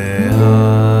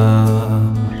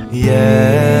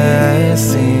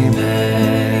Yesimech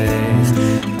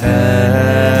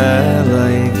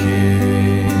Elohim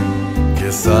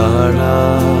Kisara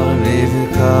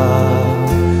Rivka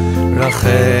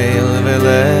Rachel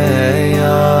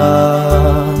Veleah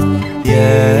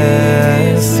Yesimech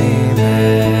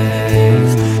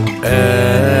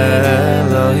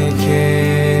Elohim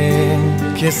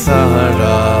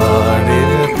Kisara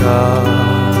Rivka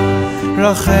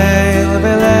Rachel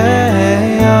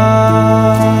Veleah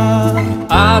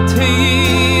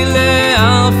Atile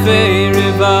alfei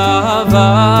rivava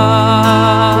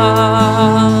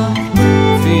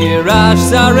Firash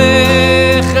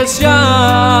zarech es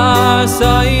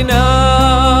yasayna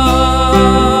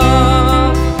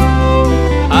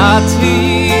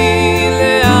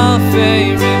Atile alfei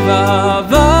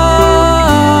rivava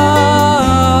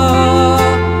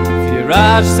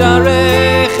Firash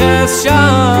zarech es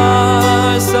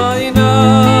yasayna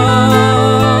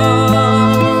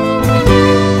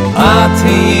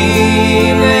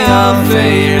Atile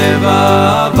alfei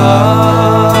rivava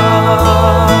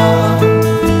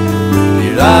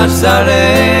Firash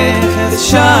zarech es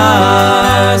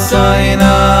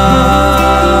yasayna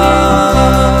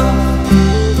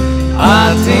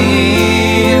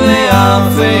Atile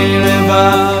alfei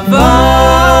rivava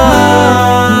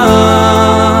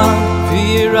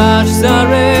Firash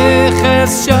zarech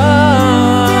es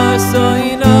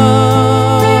yasayna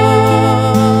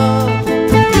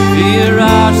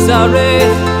Firash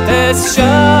zarech es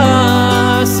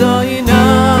yasayna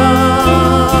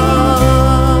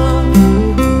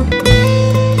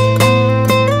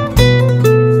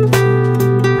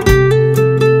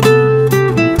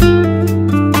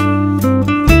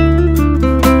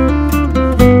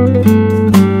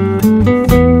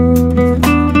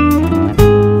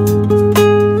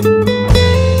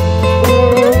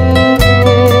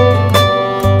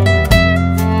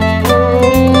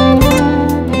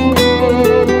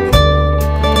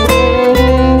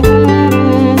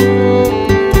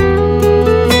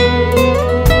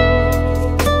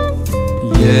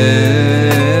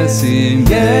Yesim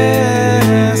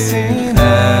Yesim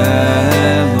Eloike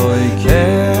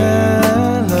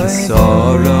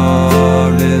Kisara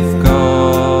Rivka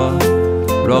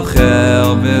Rachel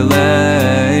V'Leah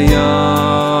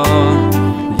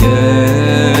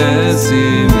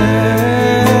Yesim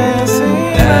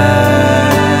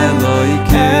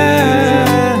Eloike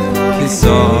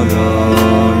Kisara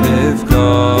Rivka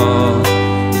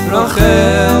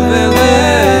Rachel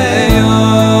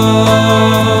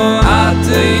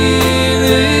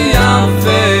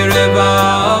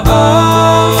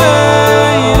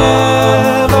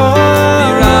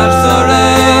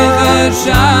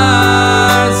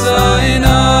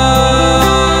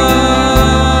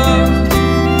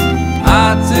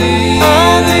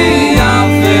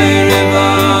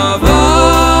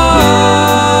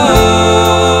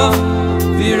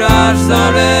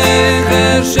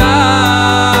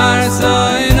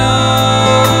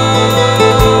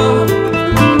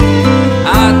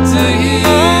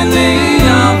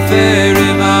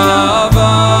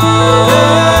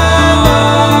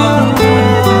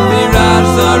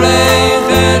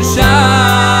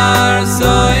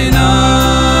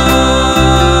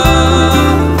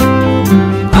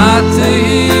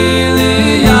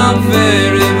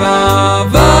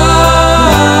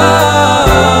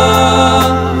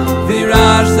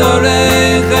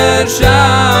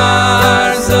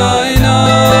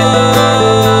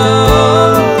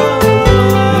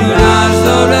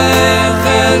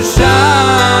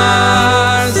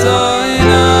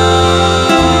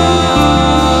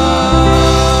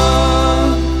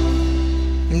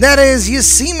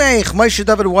Moshe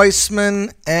David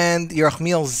Weissman and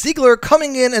Yerachmiel Ziegler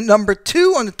coming in at number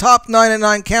 2 on the top 9 at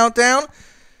 9 countdown.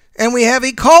 And we have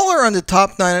a caller on the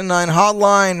top 9 at 9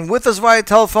 hotline. With us via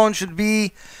telephone should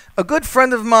be a good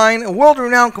friend of mine, a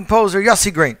world-renowned composer,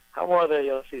 Yossi Green. How are they,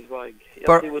 Yossi Zweig?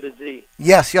 Yossi with a Z.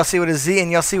 Yes, Yossi with a Z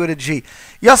and Yossi with a G.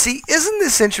 Yossi, isn't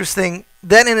this interesting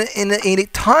that in a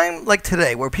time like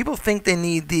today where people think they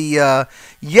need the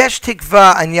Yesh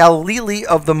Tikva and Yalili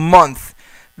of the month,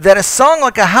 that a song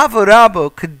like Ahava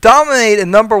Rabbo could dominate a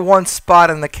number 1 spot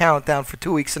in the countdown for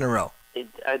 2 weeks in a row?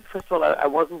 First of all, I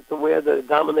wasn't aware that it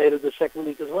dominated the second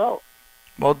week as well.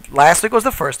 Well, last week was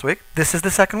the first week. This is the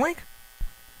second week.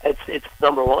 It's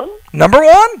number 1? Number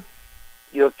 1?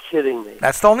 You're kidding me.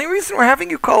 That's the only reason we're having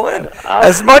you call in.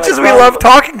 As much as we love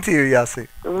talking to you, Yossi.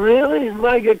 Really?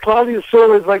 My God, Claudius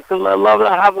Soul is like the love of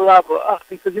Ahava Rabbo.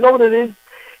 Because you know what it is?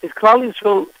 Claudius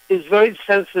Soul is very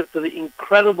sensitive to the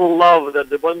incredible love that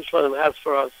the Rebbeinu Shalom has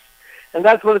for us. And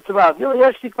that's what it's about. You know,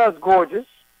 Yesh Tikva is gorgeous.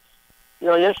 You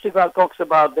know, Yesh Tikva talks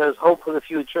about there's hope for the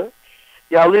future.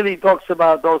 Yalili talks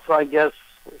about also, I guess,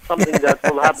 something that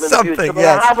will happen in the future. But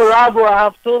yes. Ahava Rabbo,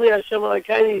 Ahavtuli, Hashem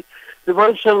Elokeinu, the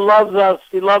Rebbeinu Shalom loves us.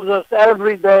 He loves us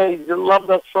every day. He loves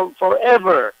us from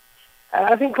forever. And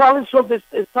I think Claudius Soul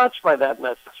is touched by that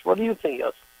message. What do you think,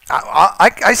 Yossi?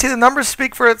 I see the numbers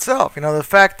speak for itself. You know, the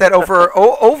fact that over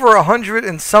 100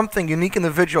 and something unique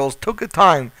individuals took the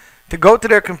time to go to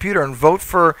their computer and vote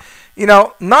for, you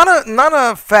know, not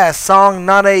a fast song,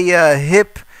 not a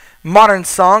hip modern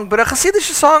song, but a Hasidic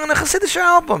song and a Hasidic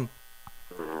album.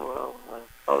 Well,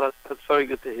 that's very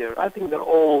good to hear. I think that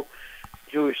all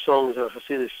Jewish songs are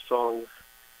Hasidic songs.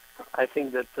 I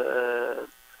think that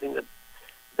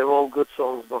they're all good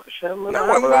songs, Baruch Hashem. You're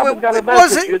talking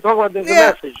about the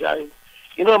message.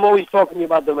 I'm always talking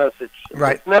about the message.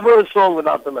 Right. It's never a song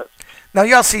without the message. Now,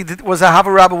 Yossi, was Ahava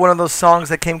Rabbo one of those songs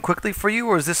that came quickly for you,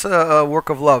 or is this a work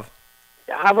of love?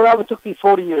 Ahava Rabbo took me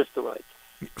 40 years to write.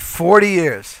 40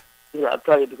 years? Yeah, I'll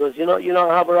tell you, because,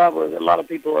 Ahava Rabbo, a lot of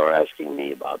people are asking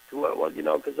me about,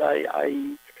 because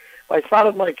I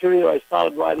started my career, I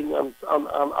started writing on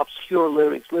obscure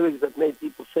lyrics that made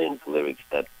people sing lyrics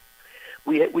that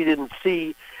we didn't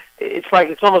see. It's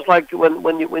almost like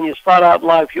when you start out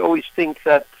life, you always think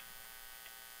that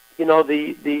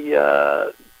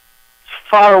the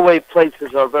faraway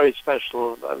places are very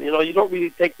special. You don't really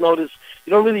take notice.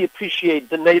 You don't really appreciate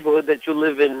the neighborhood that you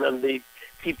live in and the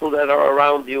people that are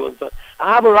around you. And so,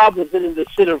 Ahava Rabbo has been in the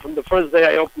siddur from the first day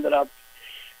I opened it up.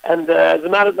 And as a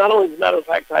matter of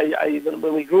fact,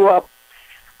 when we grew up,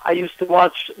 I used to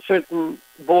watch certain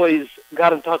boys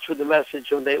got in touch with the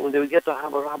message, and when they would get to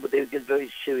Ahava Rabbo, they would get very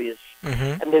serious,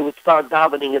 and they would start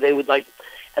davening,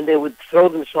 and they would throw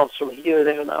themselves from here and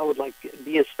there, and I would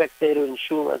be a spectator in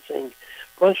shul and saying,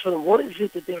 what is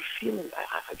it that they're feeling?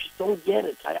 I just don't get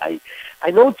it. I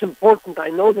know it's important. I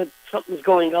know that something's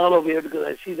going on over here because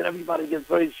I see that everybody gets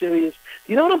very serious.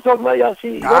 Do you know what I'm talking about,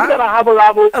 Yossi? You know that Ahava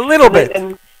Rabbo? A little bit.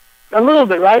 A little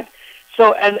bit, right?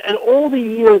 So, and all the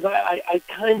years, I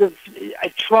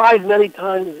tried many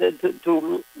times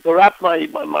to wrap my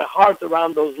heart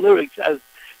around those lyrics as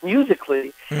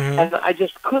musically, and I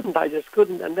just couldn't.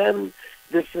 And then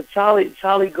this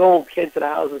Charlie Gold came to the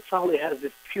house, and Charlie has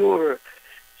this pure,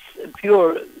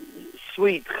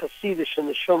 sweet Hasidish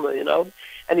neshama, you know.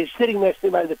 And he's sitting next to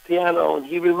me by the piano, and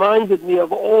he reminded me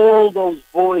of all those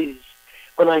boys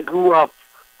when I grew up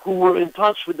who were in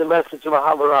touch with the message of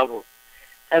Ahava Rabu.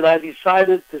 And I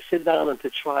decided to sit down and to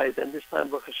try it. And this time,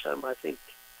 Baruch Hashem, I think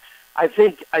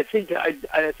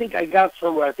I got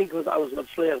somewhere. I think I was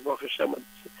Matzliach, Baruch Hashem,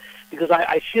 because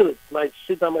I feel it. When I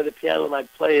sit down by the piano and I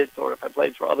play it, or if I play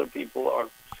it for other people, or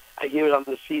I hear it on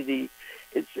the CD,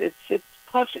 it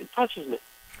touches me.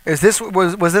 Was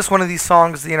this one of these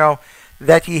songs, you know,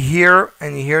 that you hear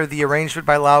and you hear the arrangement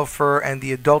by Laufer and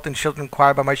the adult and children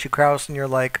choir by Moshe Krauss, and you're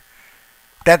like,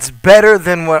 that's better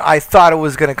than what I thought it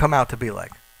was going to come out to be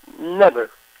like? Never.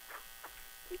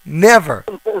 Never.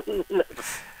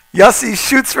 Yossi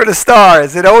shoots for the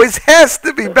stars. It always has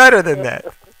to be better than that.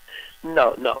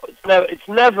 No, it's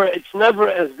never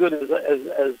as good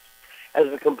as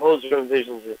the composer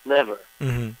envisions it. Never.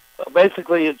 So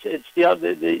basically, it's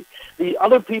the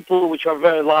other people which are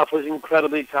very Laufer is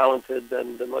incredibly talented,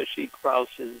 and Moshe Krauss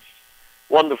is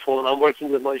wonderful, and I'm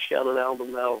working with Moshe on an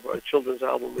album now, or a children's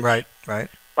album. Right.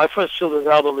 My first children's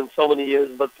album in so many years,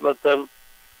 but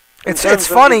it's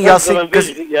funny, Yossi, because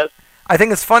yes. I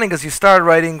think it's funny because you started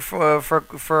writing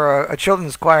for a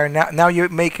children's choir. Now you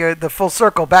make the full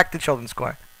circle back to children's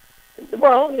choir.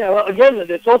 Well, yeah. Well, again,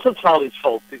 it's also Charlie's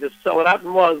fault, because what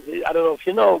happened was, I don't know if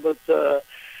you know, but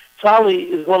Charlie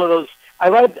is one of those. I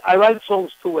write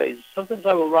songs two ways. Sometimes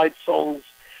I will write songs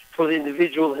for the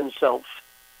individual himself,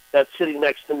 that's sitting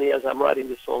next to me as I'm writing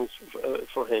the songs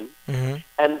for him.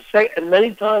 And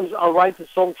many times I'll write the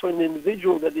song for an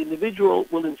individual that the individual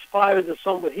will inspire the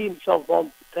song, but he himself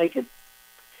won't take it.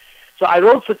 So I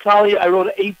wrote for Charlie,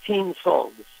 18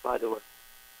 songs, by the way.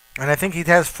 And I think he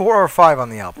has 4 or 5 on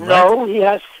the album, No, right? he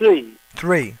has 3.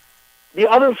 3. The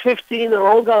other 15 are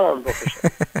all gone.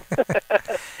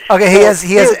 Okay, he has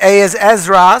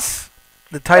Ezras,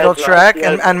 the title track,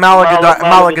 yes, and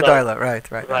Malagadila.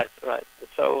 Right.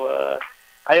 So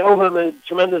I owe him a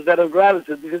tremendous debt of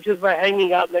gratitude, because just by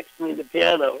hanging out next to me at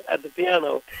the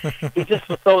piano, he just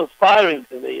was so inspiring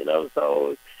to me, you know.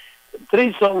 So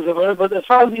 3 songs of her, but as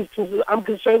far as I'm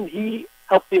concerned, he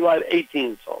helped me write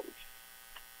 18 songs.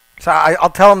 So I'll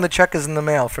tell him the check is in the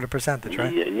mail for the percentage,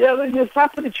 right? Yeah, you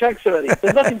stop for the checks already.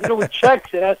 There's nothing to do with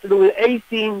checks. It has to do with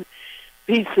 18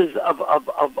 pieces of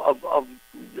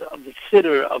the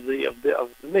siddur of the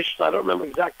Mishnah. I don't remember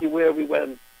exactly where we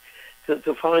went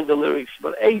to find the lyrics,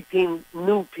 but 18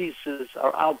 new pieces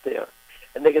are out there,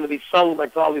 and they're going to be sung by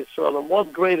Klal Yisrael. And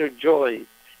what greater joy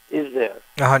is there?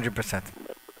 100%.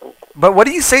 But what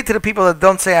do you say to the people that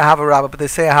don't say Ahava Rabbah, but they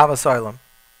say Ahava Soilem?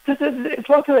 It's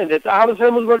working. Ahava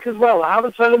Soilem will work as well.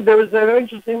 Ahava Soilem, there's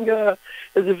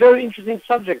a very interesting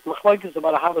subject, machlokes,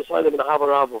 about Ahava Soilem and Ahava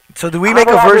Rabbah. So do we make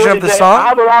a version of the song?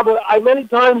 Ahava Rabbah, I many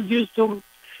times used to.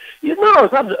 You know,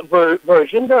 it's not a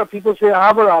version. There are people who say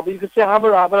Ahava Rabbah. You can say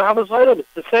Ahava Rabbah and Ahava Soilem.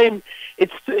 It's the same.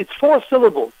 It's 4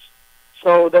 syllables.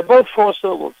 So they're both 4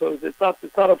 syllables. So it's not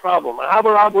a problem.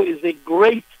 Ahava Rabbah is a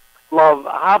great love.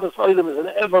 Ahava Soilem is an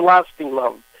everlasting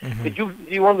love. But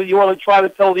you want to try to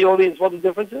tell the audience what the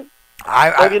difference is?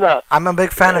 Maybe not. I'm a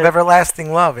big fan of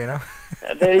everlasting love, you know.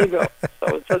 There you go.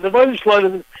 So the Rebbeinu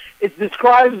Shloim, it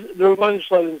describes the Rebbeinu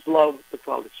Shloim's love to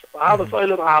Klal Yisrael. Ahava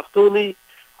Soilem, Ahavtuni,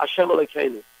 Hashem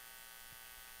Elokeinu.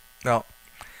 No.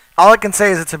 All I can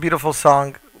say is it's a beautiful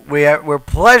song. We're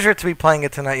pleasure to be playing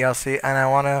it tonight, Yossi, and I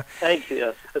want to... Thank you,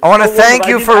 yes. I want to thank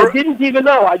you for... I didn't even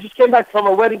know. I just came back from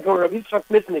a wedding for Rabbi Yitzchak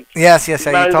Mitnick. Yes, you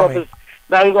told me.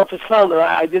 Marrying off his son.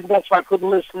 I didn't, that's why I couldn't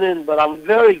listen in, but I'm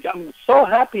so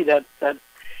happy that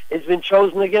it's been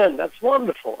chosen again. That's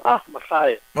wonderful.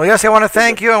 Machaya. Well, Yossi, I want to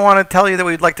thank you. I want to tell you that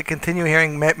we'd like to continue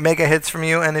hearing mega hits from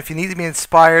you, and if you need to be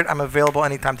inspired, I'm available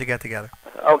anytime to get together.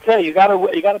 Okay, you gotta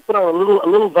put on a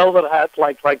little velvet hat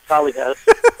like Tali has,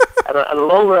 and a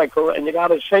long record, and you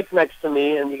gotta shake next to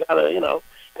me, and you gotta you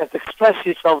have to express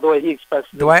yourself the way he expresses.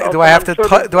 Do I have to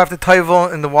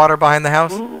toivel in the water behind the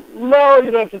house? No,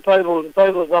 you don't have to toivel. The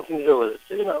toivel has nothing to do with it.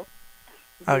 You know.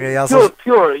 Okay, Yassel.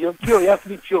 Pure. You're pure. You have to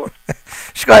be pure.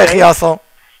 Shkoyach, Yassel.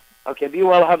 Okay, be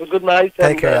well. Have a good night.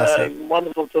 Take care, Yassel.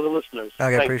 Wonderful to the listeners.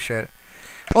 Okay, thanks. Appreciate it.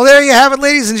 Well, there you have it,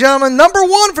 ladies and gentlemen. Number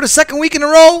 1 for the second week in a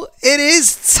row. It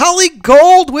is Charlie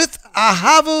Gold with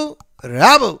Ahava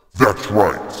Rabbah. That's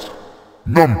right.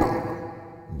 Number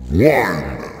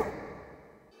 1.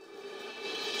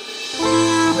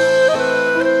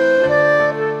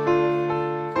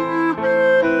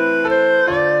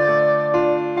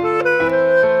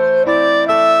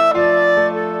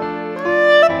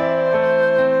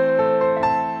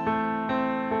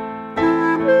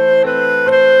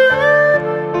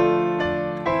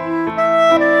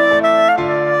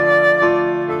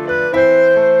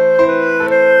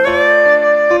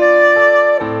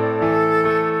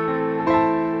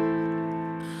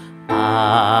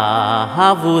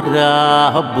 אהבו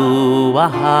רבו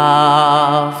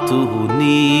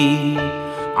אהבתוני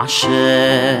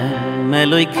השם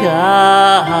אלוהיקייני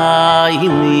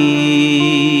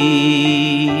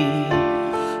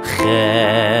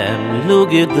חמלו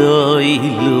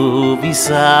גדולו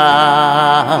ויסיירו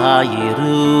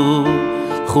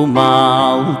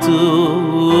חומלתו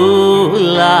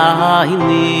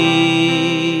לעיני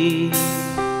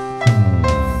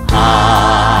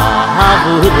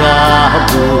אהבו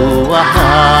רבו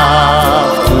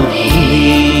אהבתוני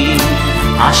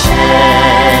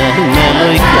השם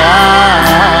אלוהיקייני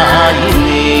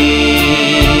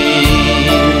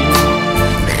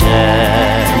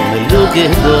חמלו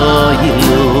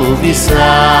גדולו ויסיירו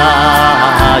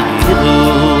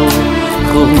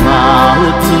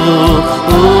חומלתו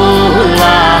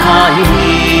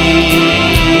לעיני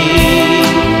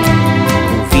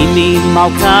וביני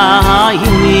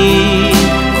מלכייני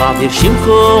Vavir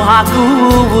shimcho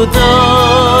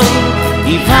hakudoi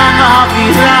Ivan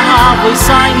avira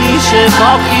voisayni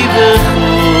shebaki bechu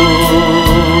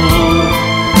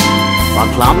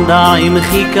Vaklamda im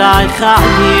chikai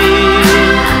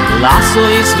chayim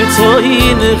Lasois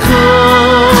v'tzoinechu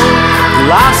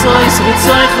Lasois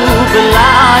v'tzoichu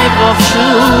belai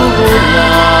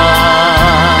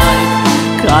v'avshulai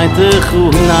Kaintechu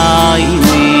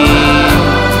naini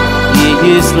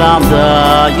Islam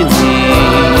dayni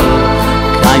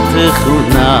kein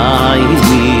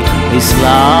khunayni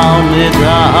Islam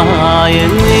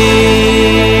dayni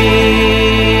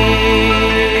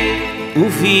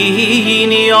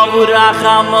ufini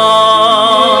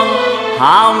avrachamon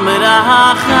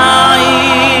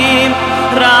hamrachaim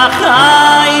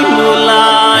rachaim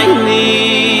ulayni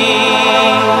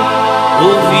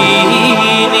ufini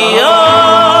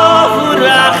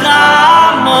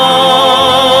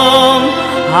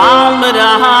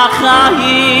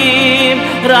Rachayim,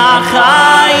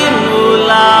 Rachayim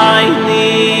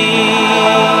ulayni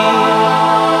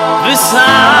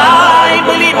V'sai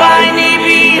b'libayni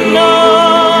vino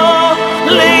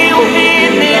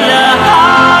Le'uvini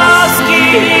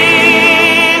lahaskin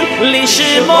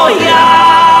Lishmoya,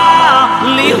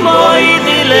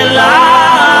 limoyni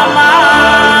lelamayim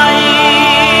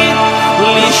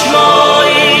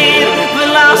Lishmoyir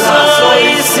v'lasoy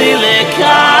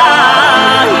silekayim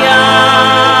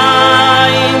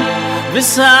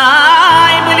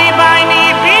V'sai b'libayni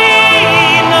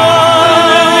vino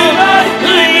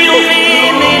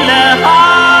Le'uvini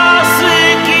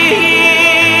lahaskin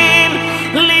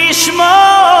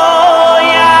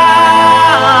Lishmoya,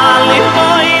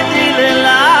 limoyni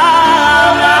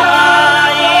lelamayim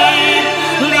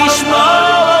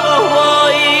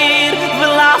Lishmoyir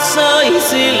v'lasoy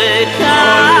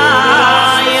silekayim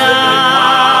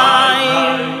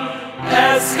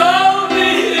Eskol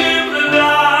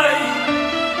v'himlai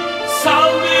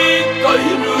Salmi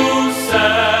koyru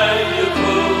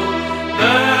seichu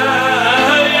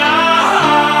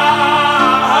Be'yahu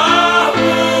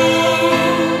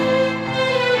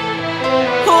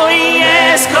Hoy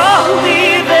eskol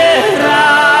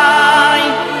v'hirai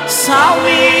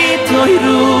Salmi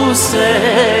toiru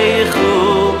seichu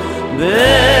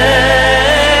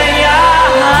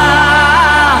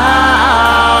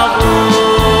Be'yahu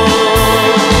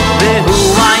Behu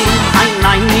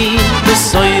einayni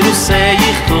Besoiru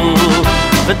seichu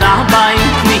V'dabay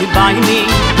kli bayni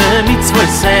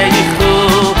B'mitzvah seichu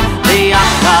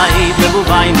Le'achai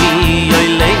be'uvayni Yoy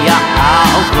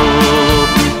le'yahu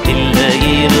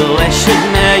Ileiru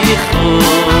eshem eichu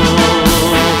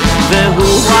Vehu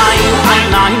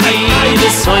einayni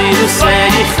Besoiru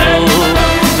seichu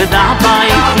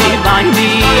V'dabay kli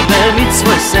bayni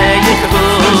B'mitzvah seichu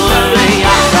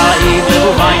Le'achai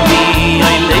be'uvayni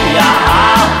Yoy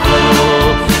le'yahu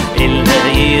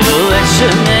Ileiru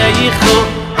eshem eichu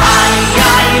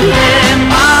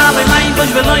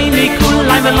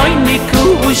veloy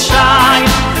niku shay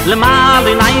le mal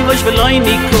nay vos veloy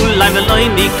niku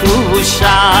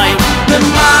shay le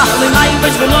mal nay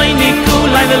vos veloy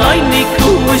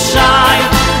niku shay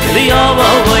li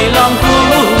over way long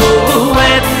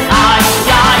et ay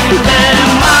le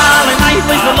mal nay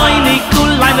vos veloy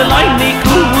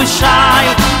niku shay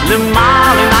le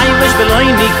mal nay vos veloy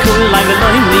niku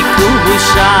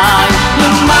shay le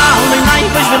mal nay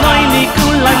vos veloy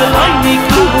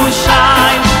niku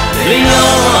shay li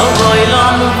over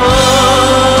long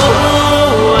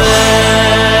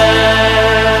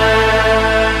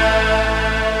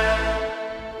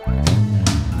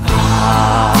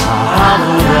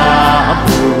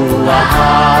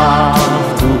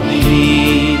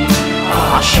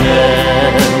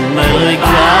Hashem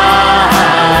Elokayni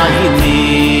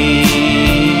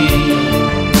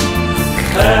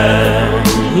Chem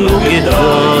Lugido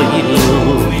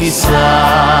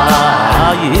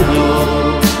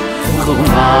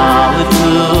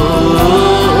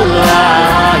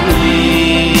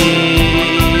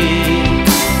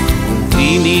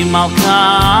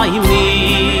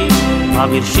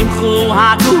Wir shimchu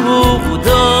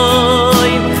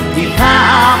hakuvodoy di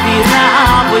havira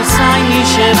voy sai ni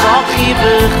shevokhi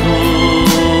bekhu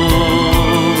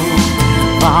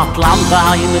vat lamba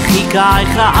in khikai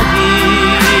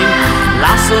khagim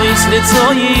laso is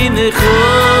letzoyin khu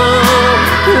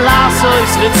laso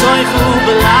is letzoy khu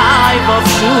belay vav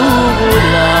shulay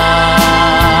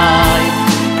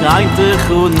kein te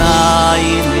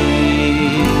khunayni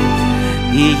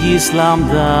Islam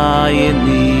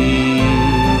dayni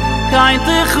kein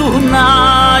te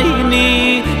khunayni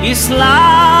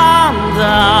Islam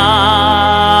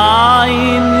dayni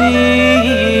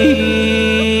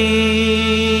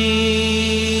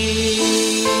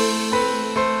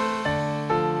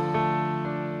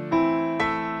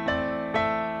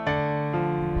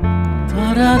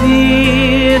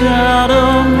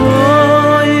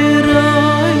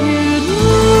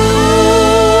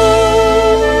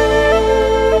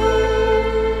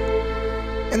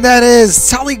And that is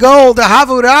Sally Gold,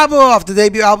 Havurabu, off the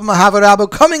debut album of Havurabu,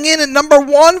 coming in at number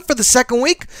 1 for the second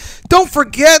week. Don't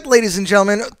forget, ladies and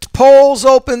gentlemen, polls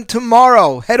open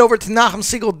tomorrow. Head over to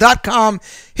NachumSegal.com,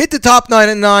 hit the top 9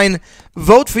 at 9,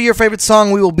 vote for your favorite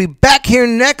song. We will be back here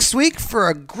next week for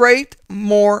a great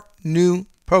more new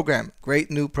program. Great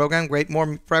new program, great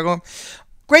more program.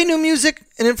 Great new music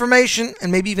and information,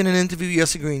 and maybe even an interview with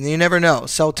Yossi Green. You never know.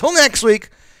 So till next week,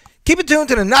 keep it tuned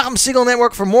to the Nachum Segal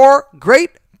Network for more great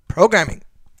programming.